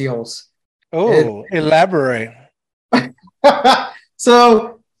doing these deals. Oh, elaborate.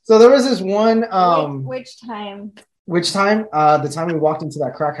 So there was this one. Which time? The time we walked into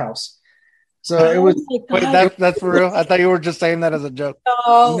that crack house. So it was. Wait, that's for real? I thought you were just saying that as a joke.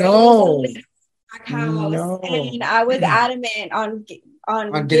 No. Crack house. No. And I was adamant on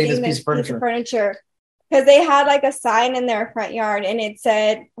getting this piece of furniture. Because they had a sign in their front yard and it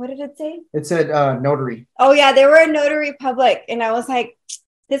said, what did it say? It said notary. Oh, yeah. They were a notary public. And I was like,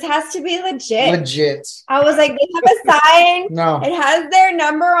 this has to be legit. Legit. I was like, they have a sign. No. It has their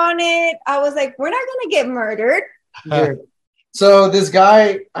number on it. I was like, we're not going to get murdered. Dude. So this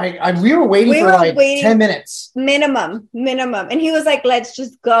guy, we were waiting for like 10 minutes. Minimum. And he was like, let's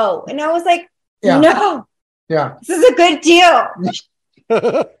just go. And I was like, Yeah. no. Yeah. This is a good deal.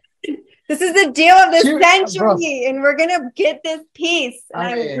 This is the deal of the century. And we're going to get this piece. And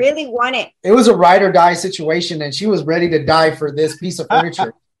I really want it. It was a ride or die situation. And she was ready to die for this piece of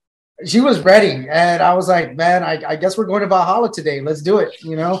furniture. She was ready. And I was like, man, I guess we're going to Valhalla today. Let's do it.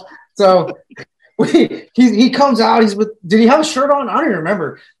 You know? So he comes out. Did he have a shirt on? I don't even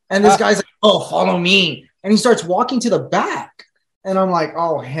remember. And this guy's like, oh, follow me. And he starts walking to the back. And I'm like,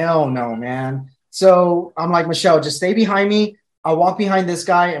 oh, hell no, man. So I'm like, Michelle, just stay behind me. I'll walk behind this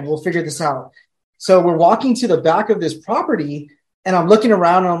guy and we'll figure this out. So we're walking to the back of this property and I'm looking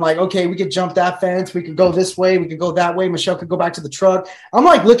around and I'm like, okay, we could jump that fence. We could go this way. We could go that way. Michelle could go back to the truck. I'm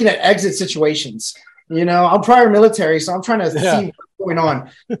like looking at exit situations. You know, I'm prior military, so I'm trying to see what's going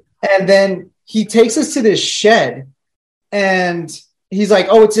on. And then he takes us to this shed and he's like,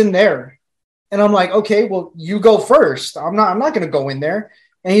 oh, it's in there. And I'm like, okay, well, you go first. I'm not going to go in there.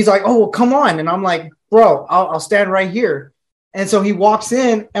 And he's like, oh, well, come on. And I'm like, bro, I'll stand right here. And so he walks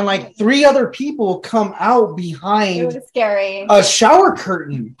in and like 3 other people come out behind it was scary. A shower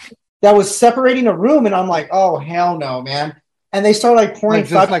curtain that was separating a room. And I'm like, oh, hell no, man. And they start like pouring.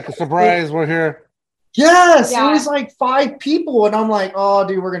 Just like a surprise, we're here. Yes, yeah. It was like 5 people. And I'm like, oh,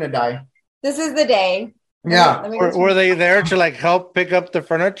 dude, we're going to die. This is the day. Yeah. Were they there to like help pick up the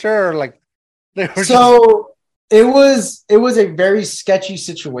furniture or like they were It was a very sketchy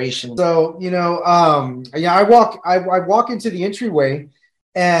situation. So, you know, I walk into the entryway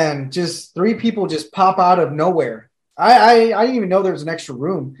and just 3 people just pop out of nowhere. I didn't even know there was an extra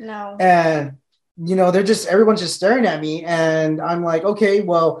room. No. And, you know, everyone's just staring at me. And I'm like, okay,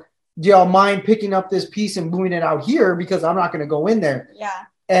 well, do y'all mind picking up this piece and moving it out here? Because I'm not going to go in there. Yeah.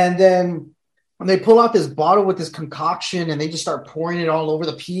 And then they pull out this bottle with this concoction and they just start pouring it all over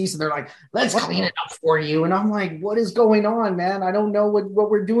the piece. And they're like, let's clean it up for you. And I'm like, what is going on, man? I don't know what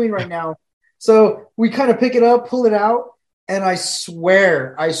we're doing right now. So we kind of pick it up, pull it out. And I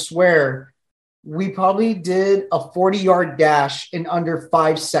swear, we probably did a 40-yard dash in under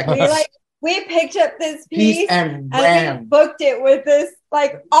 5 seconds. We picked up this piece and ran. We booked it with this,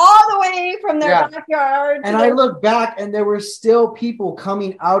 like all the way from their backyard. And I look back and there were still people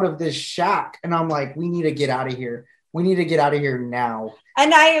coming out of this shack. And I'm like, we need to get out of here. We need to get out of here now.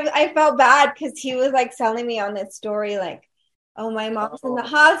 And I felt bad because he was like selling me on this story, like, oh, my mom's in the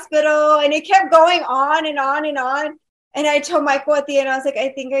hospital. And it kept going on and on and on. And I told Michael at the end, I was like, I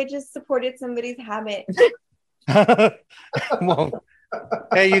think I just supported somebody's habit. Well,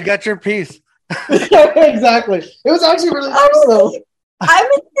 hey, you got your piece. Exactly. It was actually really nice, though. I'm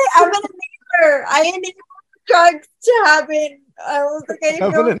a neighbor. I enable drugs to happen. I was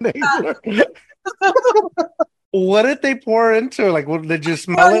like, What did they pour into? Like, what did you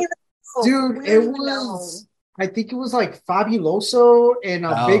smell it? Dude, it was, I think it was like Fabuloso in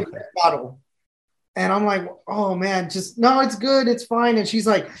a big bottle. And I'm like, oh, man, no, it's good. It's fine. And she's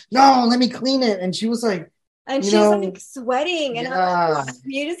like, no, let me clean it. And she was like, and she's like sweating. And I'm like,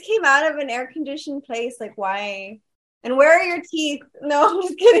 you just came out of an air-conditioned place. Like, why? And where are your teeth? No, I'm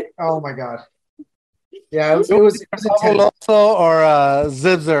just kidding. Oh, my God. Yeah, it was also or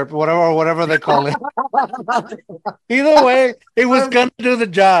Zip Zerp, whatever they call it. Either way, it was gonna do the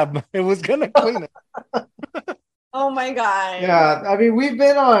job. It was gonna clean it. Oh my God. Yeah, I mean, we've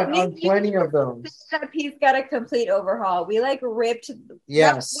been on plenty of those. That piece got a complete overhaul. We like ripped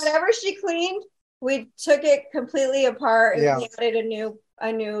whatever she cleaned, we took it completely apart and we added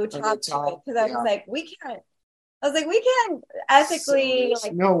a new top to it. Because I was like, we can't ethically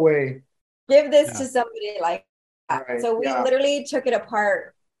no way give this to somebody like that. Right. So we literally took it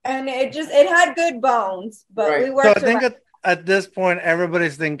apart and it had good bones, but we worked. So I think at this point,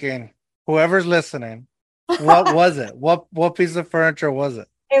 everybody's thinking, whoever's listening, what was it? What piece of furniture was it?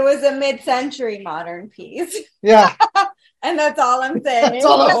 It was a mid-century modern piece. Yeah. And that's all I'm saying. That's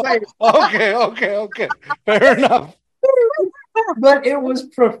all I'm saying. Okay. Fair enough. But it was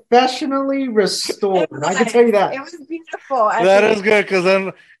professionally restored. I can tell you that. It was beautiful. That is good, because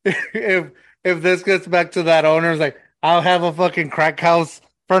then if this gets back to that owner's like, I'll have a fucking crack house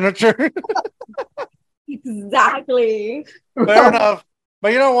furniture. Exactly. Fair enough.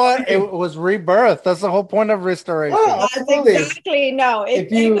 But you know what? It was rebirth. That's the whole point of restoration. Oh, absolutely. Exactly. No,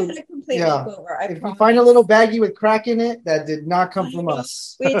 it was a complete makeover. If you find a little baggie with crack in it, that did not come from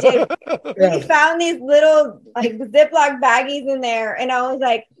us. We did. We found these little like Ziploc baggies in there, and I was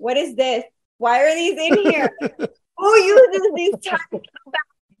like, "What is this? Why are these in here? Who uses these tiny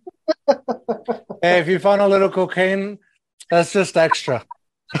Hey, if you found a little cocaine, that's just extra.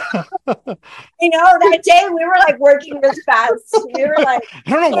 I know that day we were like working really fast. We were like, I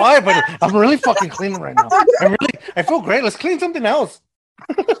don't know why, but I'm really fucking cleaning right now. I feel great. Let's clean something else.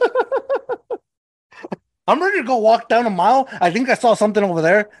 I'm ready to go walk down a mile. I think I saw something over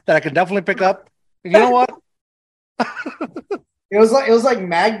there that I could definitely pick up. You know what? It was like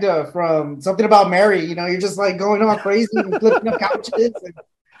Magda from Something About Mary. You know, you're just like going on crazy and flipping up couches. And,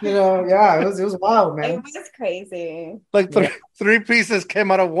 you know, yeah, it was wild, man. it was crazy. Like three pieces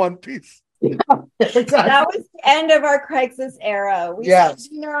came out of one piece. Exactly. That was the end of our Craigslist era. We said,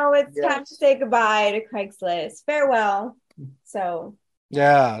 it's time to say goodbye to Craigslist. Farewell. So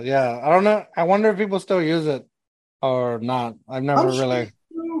Yeah. I don't know. I wonder if people still use it or not. I've never really.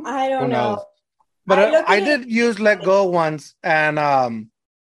 I don't know. But I did use Let Go once, and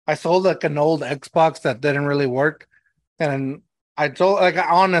I sold like an old Xbox that didn't really work, and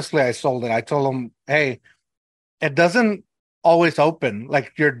honestly, I sold it. I told them, hey, it doesn't always open.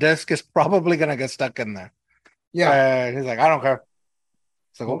 Like your disc is probably gonna get stuck in there. Yeah. He's like, I don't care.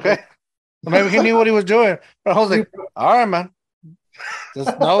 It's like, okay. So maybe he knew what he was doing. But I was like, all right, man.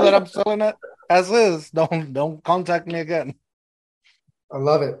 Just know that I'm selling it as is. Don't contact me again. I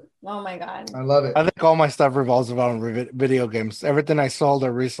love it. Oh my God. I love it. I think all my stuff revolves around video games. Everything I sold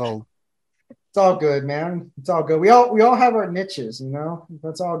or resold. It's all good, man. It's all good. We all have our niches, you know.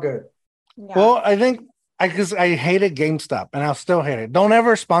 That's all good. Yeah. Well, I think because I hated GameStop, and I'll still hate it. Don't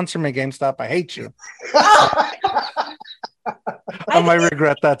ever sponsor me, GameStop. I hate you. I might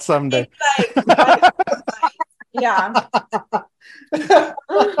regret that someday. Yeah.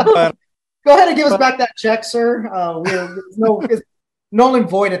 But, go ahead and give us back that check, sir. It's null and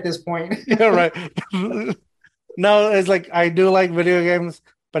void at this point. Yeah, right. No, it's like I do like video games,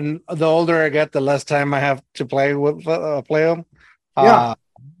 but the older I get, the less time I have to play them. Yeah.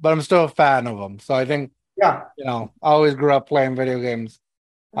 But I'm still a fan of them. So I think, I always grew up playing video games.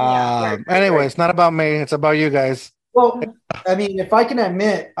 Anyway, it's not about me. It's about you guys. Well, I mean, if I can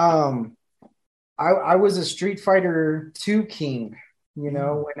admit, I was a Street Fighter 2 king, you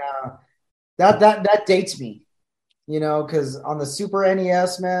know, when that dates me. You know, because on the Super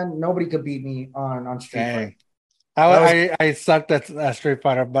NES, man, nobody could beat me on Street Fighter. I sucked at Street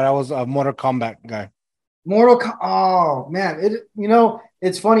Fighter, but I was a Mortal Kombat guy. Oh man,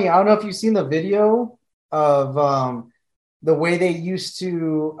 it's funny. I don't know if you've seen the video of the way they used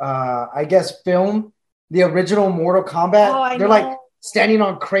to, I guess, film the original Mortal Kombat. They're like standing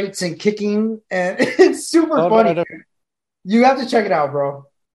on crates and kicking, and it's super funny. No. You have to check it out, bro.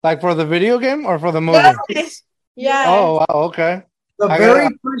 Like for the video game or for the movie? Yes. Yeah. Oh, wow. Okay. The very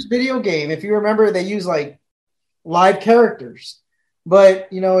first video game, if you remember, they use like live characters,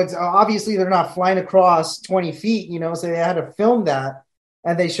 but you know, it's obviously they're not flying across 20 feet, you know, so they had to film that,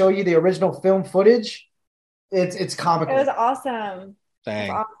 and they show you the original film footage. It's comical. It was awesome. Dang.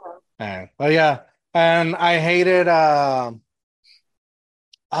 It was awesome. Dang. Well, yeah, and I hated. What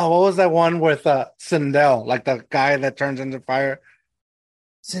was that one with Sindel, like the guy that turns into fire?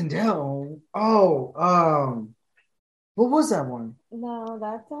 Sindel. What was that one? No,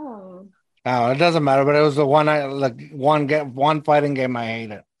 that's Oh, it doesn't matter. But it was the one one fighting game I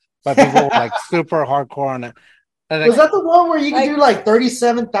hated. But people were like super hardcore on it. Was that the one where you could do like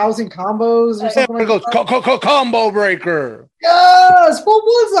 37,000 combos or something? It goes combo breaker. Yes. What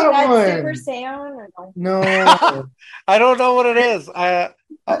was that one? Super Saiyan or no? I don't know what it is.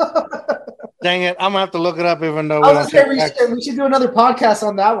 Dang it! I'm gonna have to look it up. Even though we should do another podcast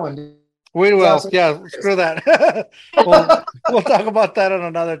on that one. We will. Yeah, screw that. we'll talk about that on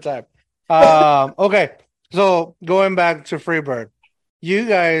another time. Okay, so going back to Freebird, you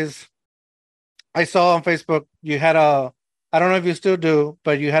guys, I saw on Facebook you had I don't know if you still do,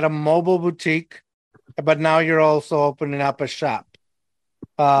 but you had a mobile boutique, but now you're also opening up a shop.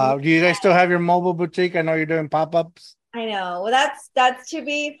 Do you guys still have your mobile boutique? I know you're doing pop-ups. I know. Well, that's to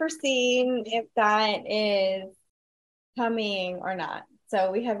be foreseen if that is coming or not. So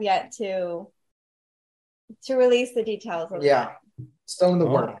we have yet to release the details of that. Still in the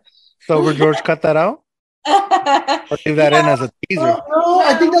works. So would George cut that out? Or leave that in as a teaser? No,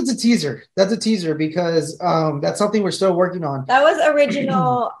 I think that's a teaser. That's a teaser because that's something we're still working on. That was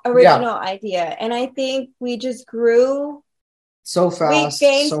original idea. And I think we just grew so fast. We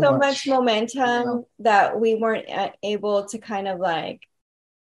gained so much momentum that we weren't able to kind of like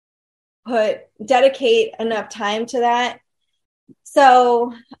dedicate enough time to that.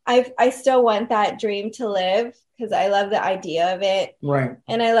 So I still want that dream to live because I love the idea of it. Right.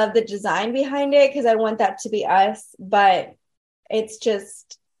 And I love the design behind it because I want that to be us. But it's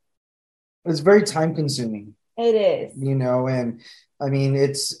very time consuming. It is. And I mean,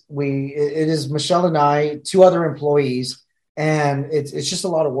 it is Michelle and I, 2 other employees, and it's just a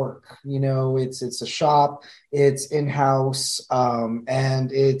lot of work. It's a shop, it's in-house,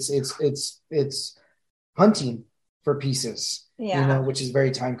 and it's hunting for pieces, which is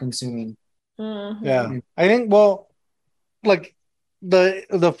very time consuming. Mm-hmm. Yeah. I think, well, like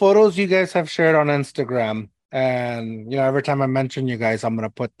the photos you guys have shared on Instagram, and every time I mention you guys, I'm gonna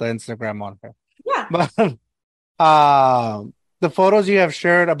put the Instagram on here. Yeah. But the photos you have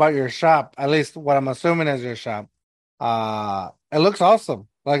shared about your shop, at least what I'm assuming is your shop, it looks awesome.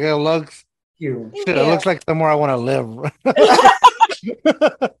 Like it looks it looks like somewhere I want to live.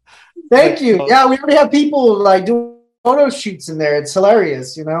 Thank you. Yeah, we already have people like doing photo shoots in there. It's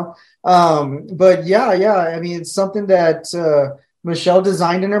hilarious, But yeah, I mean, it's something that Michelle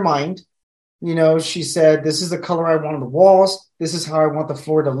designed in her mind. She said, this is the color I want on the walls. This is how I want the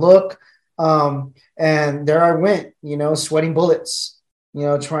floor to look. And there I went, sweating bullets,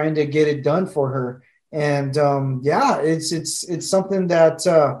 trying to get it done for her. And it's something that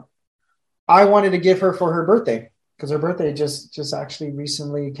I wanted to give her for her birthday, because her birthday just actually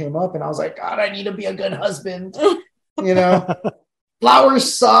recently came up, and I was like, God, I need to be a good husband.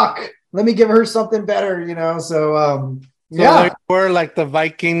 Flowers suck. Let me give her something better, So we're like the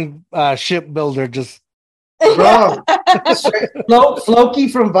Viking shipbuilder, just bro. Floki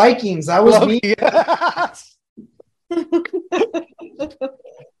from Vikings. That was me. Yes.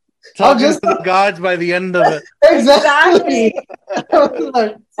 Talking to the gods by the end of it. Exactly.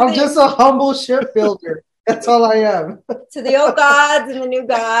 I'm just a humble shipbuilder. That's all I am. To the old gods and the new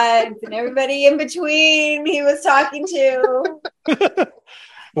gods and everybody in between he was talking to.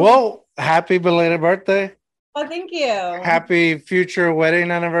 Well, happy belated birthday. Oh, thank you. Happy future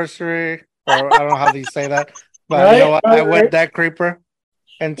wedding anniversary. Or I don't know how you say that. But you know what? I went that creeper.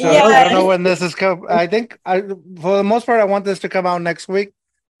 And so I don't know when this is come. I think for the most part, I want this to come out next week.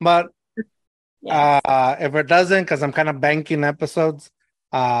 But if it doesn't, because I'm kind of banking episodes,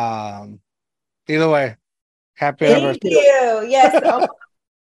 either way, happy anniversary. Thank you. Yes.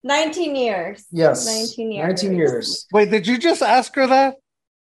 19 years. Yes. 19 years. 19 years. Wait, did you just ask her that?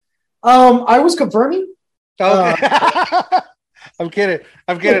 I was confirming. Okay. I'm kidding.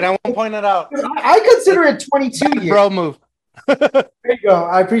 I won't point it out. I consider it 22 years. Bro move. There you go.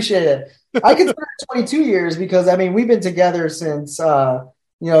 I appreciate it. I consider it 22 years because, I mean, we've been together since,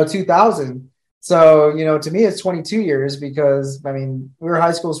 2000. So, to me, it's 22 years because, I mean, we were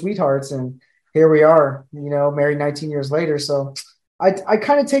high school sweethearts and here we are, married 19 years later. So I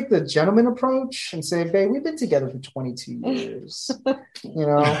kind of take the gentleman approach and say, babe, we've been together for 22 years. He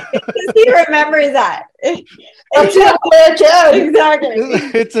remembers that. That's the way I can. Exactly.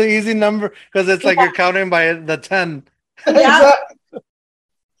 It's an easy number because it's like you're counting by the 10. Yeah.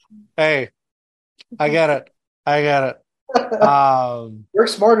 Hey, I get it. Work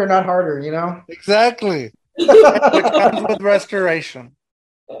smarter, not harder, Exactly. Which comes with restoration.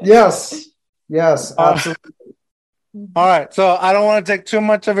 Yes, absolutely. All right. So I don't want to take too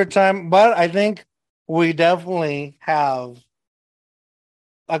much of your time, but I think we definitely have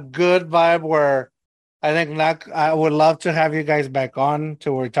a good vibe where I think I would love to have you guys back on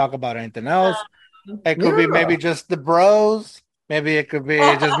to where we talk about anything else. It could be maybe just the bros. Maybe it could be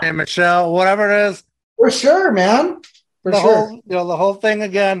just me and Michelle, whatever it is. For sure, man. For sure. The whole thing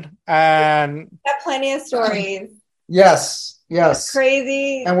again. And got plenty of stories. Yes. It's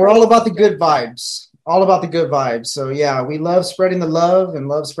crazy. And we're all about the good vibes. All about the good vibes. So yeah, we love spreading the love and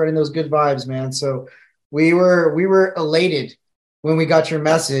love spreading those good vibes, man. So we were elated when we got your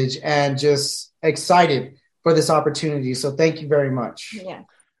message and just excited for this opportunity. So thank you very much. Yeah.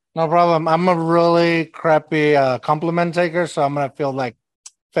 No problem. I'm a really crappy compliment taker, so I'm gonna feel like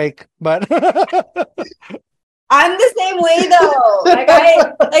fake, but I'm the same way though.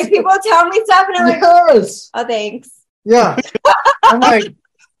 Like people tell me stuff and I'm like, yes. Oh, thanks. Yeah. I'm like,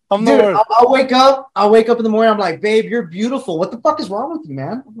 I'm dude, I'll wake up in the morning. I'm like, babe, you're beautiful. What the fuck is wrong with you,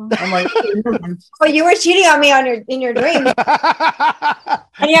 man? I'm like, oh, you were cheating on me in your dream,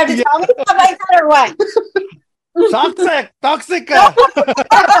 and you have to tell me stuff like that or what? Toxic.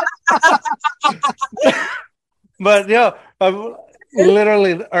 But yeah,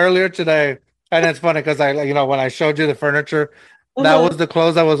 literally earlier today, and it's funny because when I showed you the furniture, that was the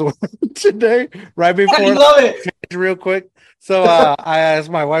clothes I was wearing today, right before. I love it. Real quick. So I asked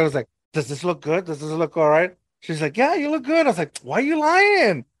my wife, I was like, does this look good? Does this look all right? She's like, yeah, you look good. I was like, why are you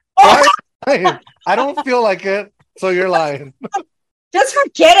lying? Why are you lying? I don't feel like it, so you're lying. Just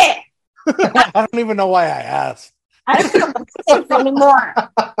forget it. I don't even know why I asked. I don't feel like anymore.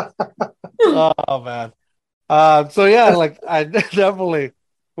 Oh, man. So, yeah, like, I definitely,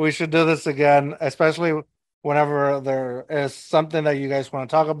 we should do this again, especially whenever there is something that you guys want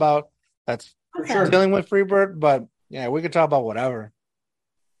to talk about that's dealing with Freebird. But yeah, we could talk about whatever.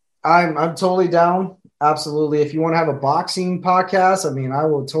 I'm totally down. Absolutely. If you want to have a boxing podcast, I mean, I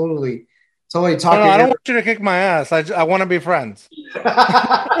will totally talk. No, I don't want you to kick my ass. I want to be friends.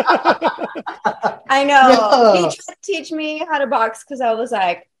 I know. Yeah. He tried to teach me how to box because I was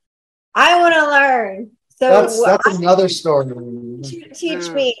like, I want to learn. So that's another story. Teach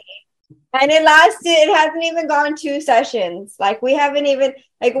me. And it hasn't even gone 2 sessions. Like we haven't even,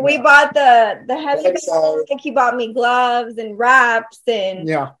 like we bought the heavy bag. Like he bought me gloves and wraps. And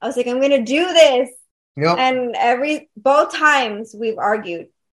I was like, I'm going to do this. Yep. And both times we've argued.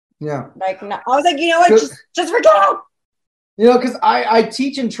 Yeah. Like, no, I was like, you know what? Just forget it. You know, because I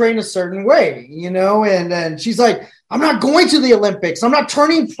teach and train a certain way, you know, and then she's like, I'm not going to the Olympics. I'm not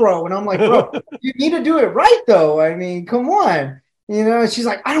turning pro. And I'm like, bro, you need to do it right, though. I mean, come on. You know, and she's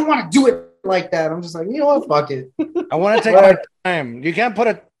like, I don't want to do it like that. I'm just like, you know what? Fuck it. I want to take my time. You can't put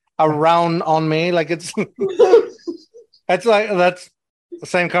a round on me. Like that's the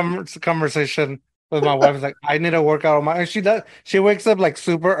same conversation with my wife. It's like, I need to work out. And she wakes up like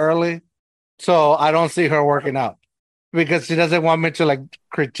super early. So I don't see her working out because she doesn't want me to like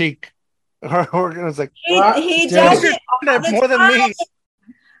critique her work. It's like, he does it more than me.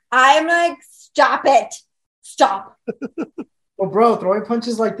 I'm like, stop it. Stop. Well, bro, throwing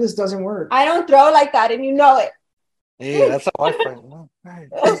punches like this doesn't work. I don't throw like that, and you know it. Yeah, that's how I fight.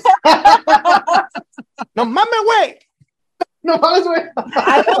 No, mama, wait. No, mama's way.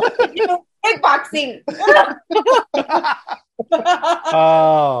 I don't do kickboxing.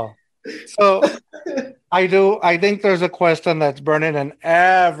 Oh, so I think there's a question that's burning in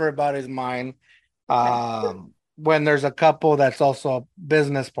everybody's mind when there's a couple that's also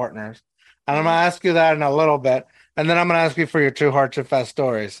business partners. And I'm going to ask you that in a little bit. And then I'm going to ask you for your 2 Hard Too Fast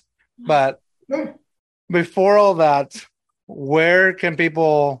stories. But before all that, where can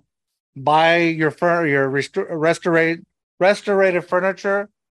people buy your restorated furniture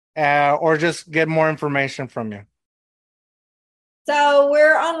or just get more information from you? So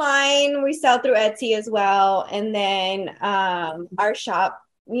we're online. We sell through Etsy as well. And then our shop,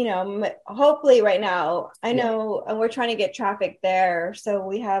 you know, hopefully right now, I know we're trying to get traffic there. So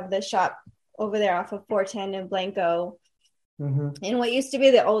we have the shop over there off of 410 in Blanco. In what used to be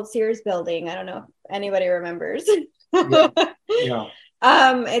the old Sears building. I don't know if anybody remembers. Yeah.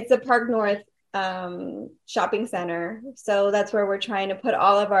 It's a Park North shopping center. So that's where we're trying to put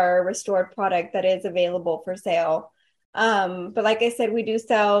all of our restored product that is available for sale. But like I said, we do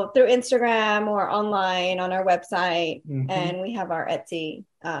sell through Instagram or online on our website, and we have our Etsy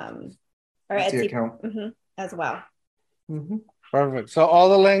account as well. Perfect. So all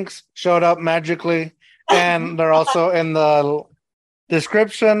the links showed up magically, and they're also in the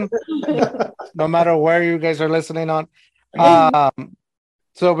description, no matter where you guys are listening on.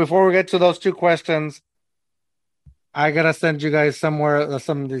 So before we get to those 2 questions, I gotta send you guys some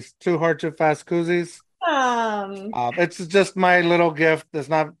of these 2 Hard Too Fast koozies. It's just my little gift. It's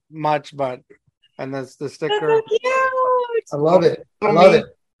not much, and that's the sticker. That's so cute. I love it. I love it.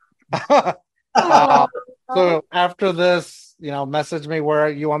 So after this, you know, message me where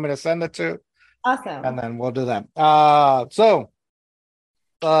you want me to send it to. Awesome. And then we'll do that. So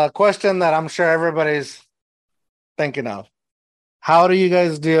question that I'm sure everybody's thinking of. How do you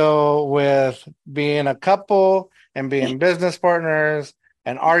guys deal with being a couple and being business partners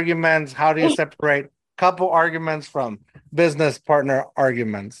and arguments? How do you separate couple arguments from business partner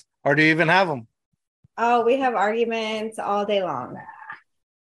arguments? Or do you even have them? Oh, we have arguments all day long.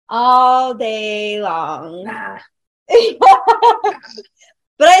 All day long.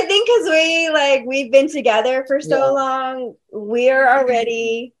 But I think because we've been together for so long, we're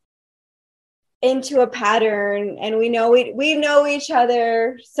already into a pattern, and we know each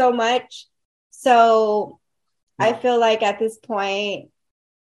other so much. So I feel like at this point,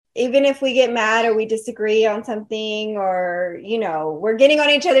 even if we get mad or we disagree on something, or, you know, we're getting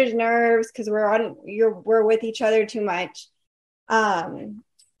on each other's nerves because we're with each other too much.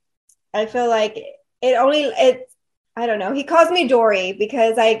 I feel like I don't know. He calls me Dory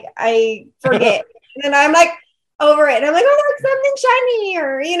because I forget. And I'm like over it. And I'm like, oh, look, something shiny,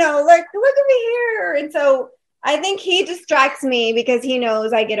 or, you know, like, look at me here. And so I think he distracts me because he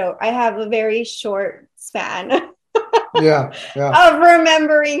knows I have a very short span of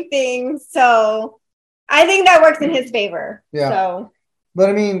remembering things. So I think that works in his favor. Yeah. So, but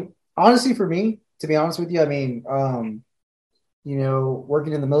I mean, honestly, for me, to be honest with you, I mean, you know,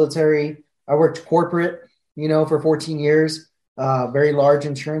 working in the military, I worked corporate, you know, for 14 years, very large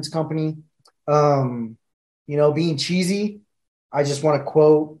insurance company. You know, being cheesy, I just want to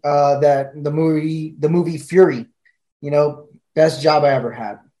quote that the movie Fury, best job I ever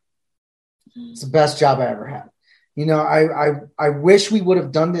had. It's the best job I ever had. I wish we would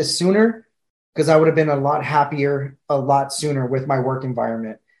have done this sooner, because I would have been a lot happier a lot sooner with my work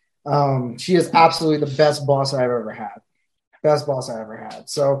environment. She is absolutely the best boss I've ever had. Best boss I ever had.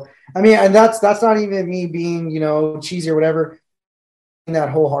 So, I mean, and that's not even me being, cheesy or whatever, that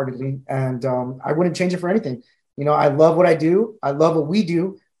wholeheartedly. And I wouldn't change it for anything. I love what I do. I love what we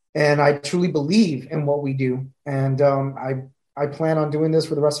do. And I truly believe in what we do. And I plan on doing this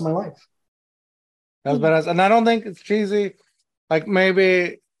for the rest of my life. That's badass. And I don't think it's cheesy. Like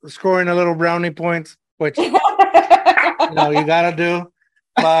maybe scoring a little brownie points, which you gotta do.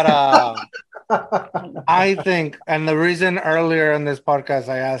 But I think, and the reason earlier in this podcast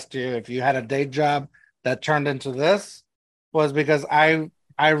I asked you if you had a day job that turned into this was because I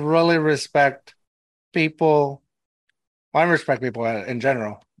really respect people. Well, I respect people in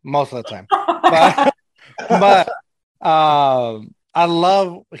general most of the time, but I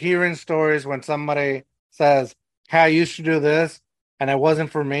love hearing stories when somebody says, "Hey, I used to do this, and it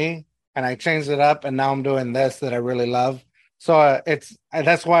wasn't for me, and I changed it up, and now I'm doing this that I really love." So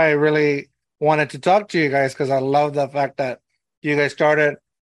that's why I really wanted to talk to you guys, because I love the fact that you guys started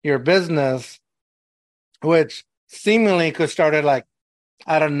your business, which seemingly could started like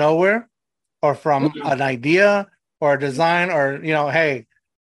out of nowhere, or from an idea or a design, or hey,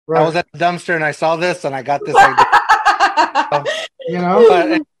 I was at the dumpster and I saw this and I got this idea. But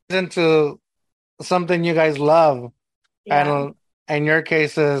it's into something you guys love, and in your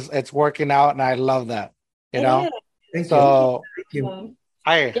cases, it's working out, and I love that. Thank you.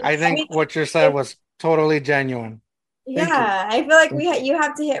 I think what you said was totally genuine. Yeah, I feel like you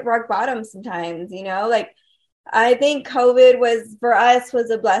have to hit rock bottom sometimes. Like I think COVID was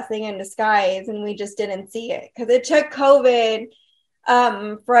a blessing in disguise, and we just didn't see it, because it took COVID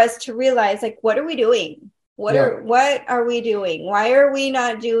for us to realize, like, what are we doing? What are we doing? Why are we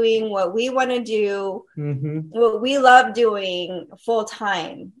not doing what we want to do, what we love doing full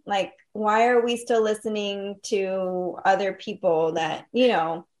time? Like, why are we still listening to other people that,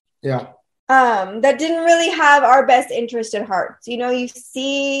 that didn't really have our best interest at heart? You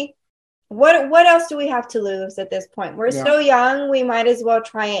see, what else do we have to lose at this point? We're so young, we might as well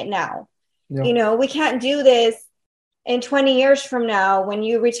try it now. We can't do this in 20 years from now when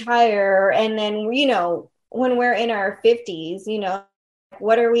you retire, and then, when we're in our 50s,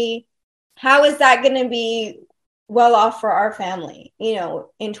 how is that going to be well off for our family,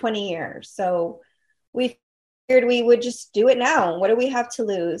 in 20 years? So we figured we would just do it now. What do we have to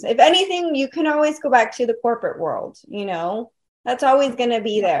lose? If anything, you can always go back to the corporate world, that's always going to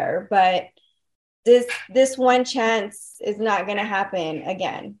be there. But this one chance is not going to happen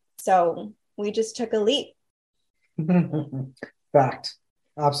again. So we just took a leap. Fact.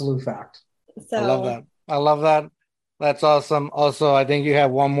 Absolute fact. So I love that. That's awesome. Also, I think you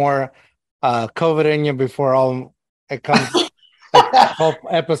have one more COVID in you before it comes. Whole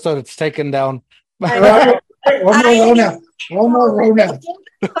episode, it's taken down. One more Rona.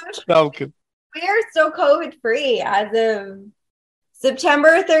 No, we are still COVID free as of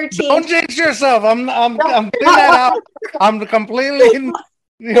September 13th. Don't jinx yourself. I'm putting that out. I'm completely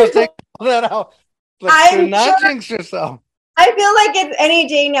taking that out. Do not jinx yourself. I feel like it's any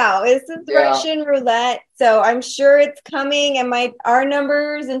day now. It's just Russian roulette. So I'm sure it's coming, and our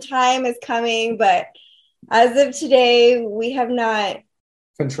numbers and time is coming. But as of today, we have not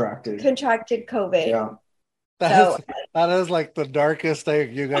contracted COVID. Yeah. That is like the darkest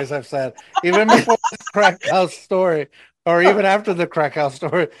thing you guys have said. Even before the crack house story, or even after the crack house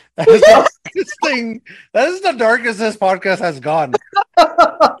story. That is the darkest thing. That is the darkest this podcast has gone.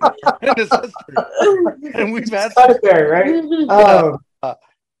 In its history. And we've had it there, right?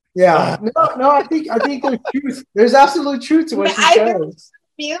 Yeah. No, I think there's truth. There's absolute truth to what she says.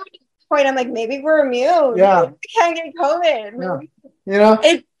 Point, I'm like, maybe we're immune. Yeah. We can't get COVID. Yeah.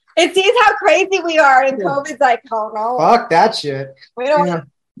 It sees how crazy we are, and COVID's like, oh no. Fuck that shit. We don't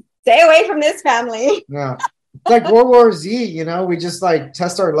stay away from this family. Yeah. It's like World War Z, we just like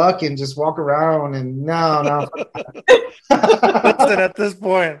test our luck and just walk around, and no. Listen, at this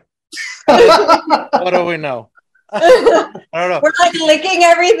point, what do we know? I don't know. We're like licking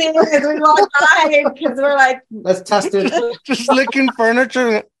everything as we walk by, because we're like, let's test it. Just licking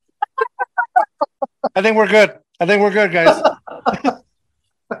furniture. I think we're good. Guys.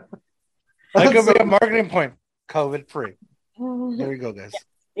 That could be a marketing point. COVID free. There we go, guys.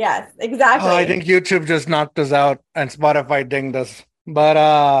 Yes, exactly. I think YouTube just knocked us out and Spotify dinged us. But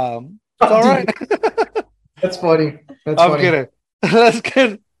it's all right. That's funny. I'm kidding. That's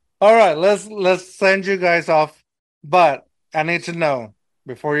good. All right, let's send you guys off. But I need to know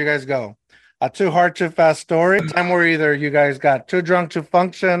before you guys go. A too hard, too fast story. Time where either you guys got too drunk to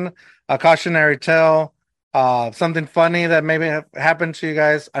function, a cautionary tale, something funny that maybe happened to you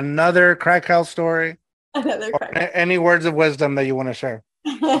guys, another crack house story, any words of wisdom that you want to share.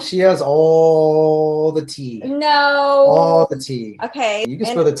 She has all the tea. No. All the tea. Okay. You can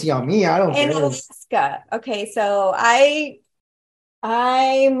spill the tea on me. I don't care. In Alaska. Okay, so I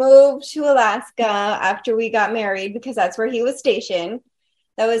moved to Alaska after we got married because that's where he was stationed.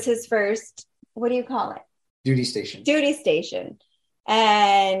 That was his first, what do you call it? Duty station. Duty station.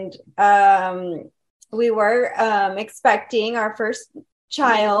 And we were expecting our first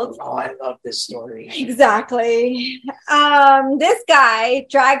child. Oh, I love this story. Exactly. This guy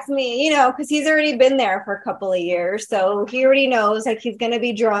drags me, because he's already been there for a couple of years. So he already knows like he's going to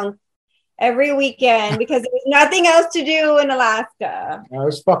be drunk every weekend because there's nothing else to do in Alaska.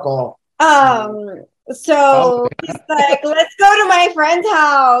 There's fuck all. So he's like, let's go to my friend's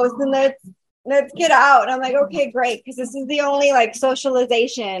house and let's get out. And I'm like, okay, great. Because this is the only like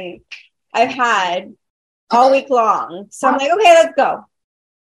socialization I've had all week long. So I'm like, okay, let's go.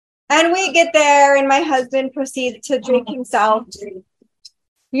 And we get there and my husband proceeds to drink himself, To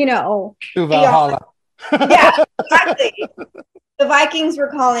Valhalla. Yeah, exactly. The Vikings were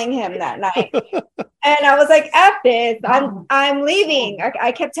calling him that night. And I was like, F this, I'm leaving.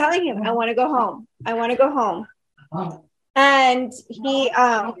 I kept telling him, I want to go home. I want to go home. And he,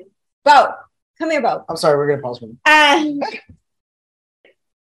 Bo, come here, Bo. I'm sorry, we're going to pause for a minute.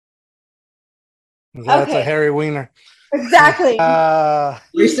 And That's a hairy wiener. Exactly.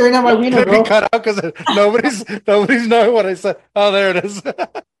 You're staring at my wiener, bro. Cut out because nobody's knowing what I said. Oh, there it is.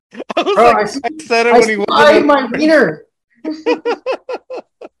 I said it when he wasn't. My wiener.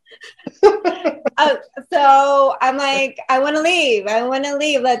 So I'm like, I want to leave.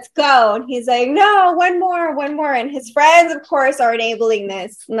 Let's go. And he's like, no, one more. And his friends, of course, are enabling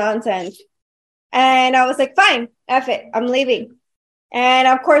this nonsense. And I was like, fine, F it. I'm leaving. And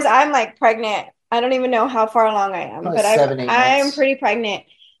of course, I'm like pregnant. I don't even know how far along I am, but I'm pretty pregnant.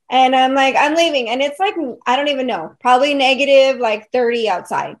 And I'm like, I'm leaving. And it's like, I don't even know, probably negative like 30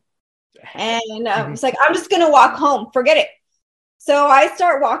 outside. And I was like, I'm just going to walk home. Forget it. So I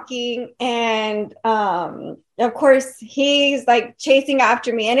start walking and of course he's like chasing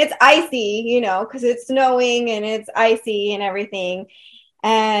after me and it's icy, because it's snowing and it's icy and everything.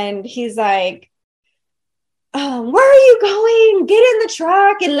 And he's like, where are you going? Get in the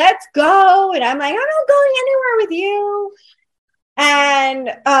truck and let's go. And I'm like, I'm not going anywhere with you. And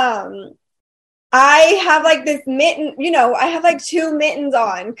I have like this mitten, I have like 2 mittens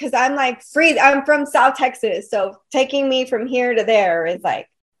on because I'm like free. I'm from South Texas. So taking me from here to there is like,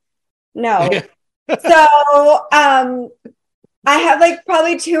 no. So I have like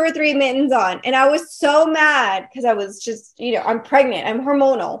probably 2 or 3 mittens on. And I was so mad because I was just, I'm pregnant. I'm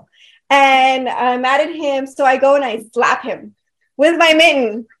hormonal. And I'm mad at him. So I go and I slap him with my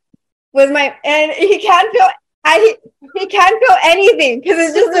mitten. And he can't feel anything because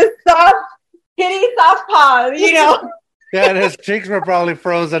it's just a soft, kitty soft paw, Yeah, and his cheeks were probably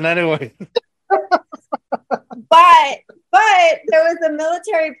frozen anyway. But there was a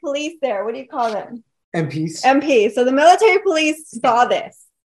military police there. What do you call them? MP. So the military police saw this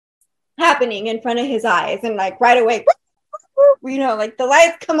happening in front of his eyes and like right away, like the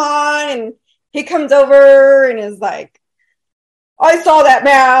lights come on and he comes over and is like, I saw that,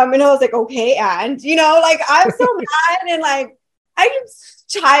 ma'am. And I was like, okay. And, like I'm so mad and like, I'm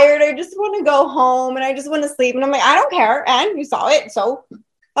just tired. I just want to go home and I just want to sleep. And I'm like, I don't care. And you saw it. So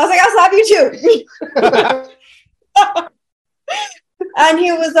I was like, I'll slap you too. And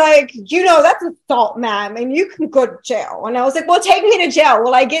he was like, that's assault, ma'am. And you can go to jail. And I was like, well, take me to jail.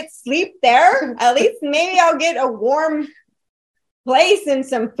 Will I get sleep there? At least maybe I'll get a warm place and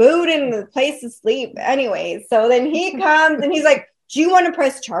some food and a place to sleep. Anyways, so then he comes and he's like, do you want to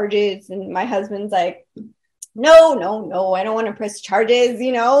press charges? And my husband's like, no, I don't want to press charges.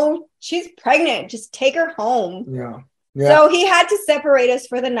 She's pregnant. Just take her home. Yeah. So he had to separate us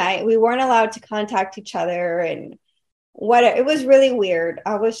for the night. We weren't allowed to contact each other. And it was really weird.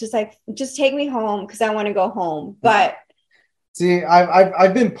 I was just like, just take me home because I want to go home. But see,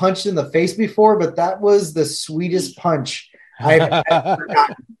 I've been punched in the face before, but that was the sweetest punch I've ever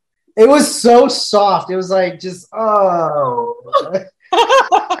gotten. It was so soft. It was like just It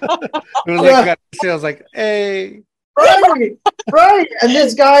was like, hey. Right. And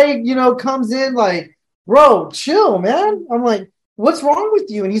this guy, comes in like, bro, chill, man. I'm like, what's wrong with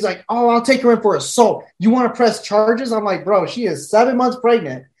you? And he's like, oh, I'll take her in for assault. You want to press charges? I'm like, bro, she is 7 months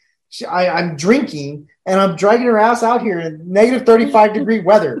pregnant. I'm drinking and I'm dragging her ass out here in negative 35 degree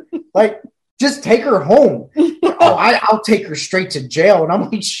weather. Like, Just take her home. I'll take her straight to jail. And I'm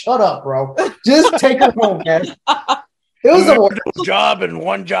like, shut up, bro. Just take her home, man. It was a job and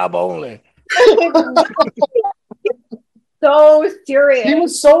one job only. So serious. He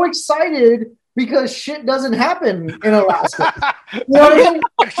was so excited because shit doesn't happen in Alaska. You know what I mean?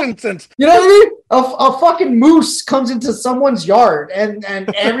 You know what I mean? A fucking moose comes into someone's yard and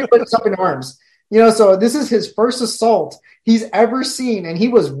everybody's up in arms. You know, so this is his first assault he's ever seen, and he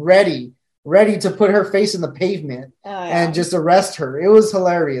was ready to put her face in the pavement and just arrest her. It was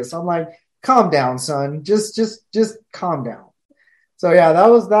hilarious. I'm like, calm down, son. Just calm down. So yeah, that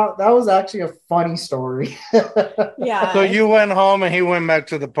was actually a funny story. Yeah. So you went home and he went back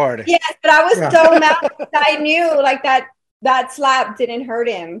to the party. Yes, but I was so mad because I knew like that slap didn't hurt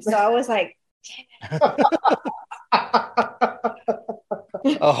him. So I was like,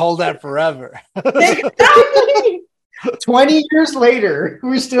 I'll hold that forever. 20 years later,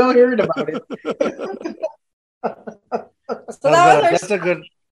 we're still hearing about it. So that's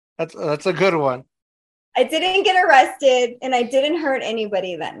a good one. I didn't get arrested and I didn't hurt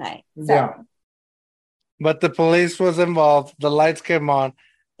anybody that night. So. Yeah. But the police was involved. The lights came on.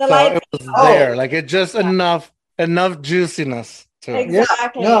 It was there. Like it just enough juiciness to it.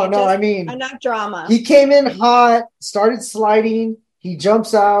 Exactly. Yeah. No, I mean enough drama. He came in hot, started sliding, he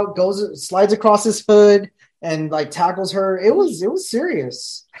jumps out, slides across his hood and like tackles her. It was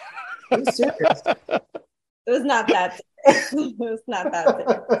serious. It was serious. It was not that serious. It was not that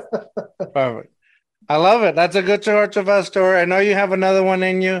serious. Perfect. I love it. That's a good George of story. I know you have another one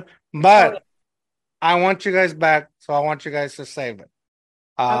in you, but I want you guys back, so I want you guys to save it.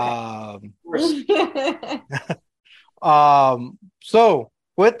 So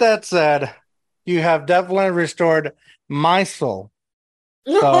with that said, you have definitely restored my soul.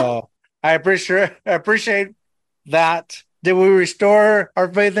 So I appreciate that. Did we restore our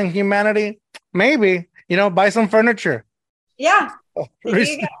faith in humanity? Maybe. Buy some furniture. Yeah.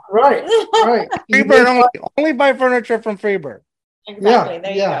 Right. Freebird only buy furniture from Freebird. Exactly.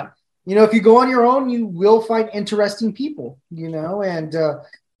 There you go. If you go on your own, you will find interesting people, and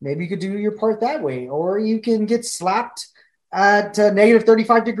maybe you could do your part that way, or you can get slapped at negative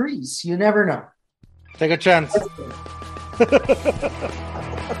 35 degrees. You never know. Take a chance.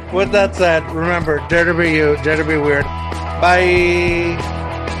 With that said, remember, dare to be you, dare to be weird. Bye.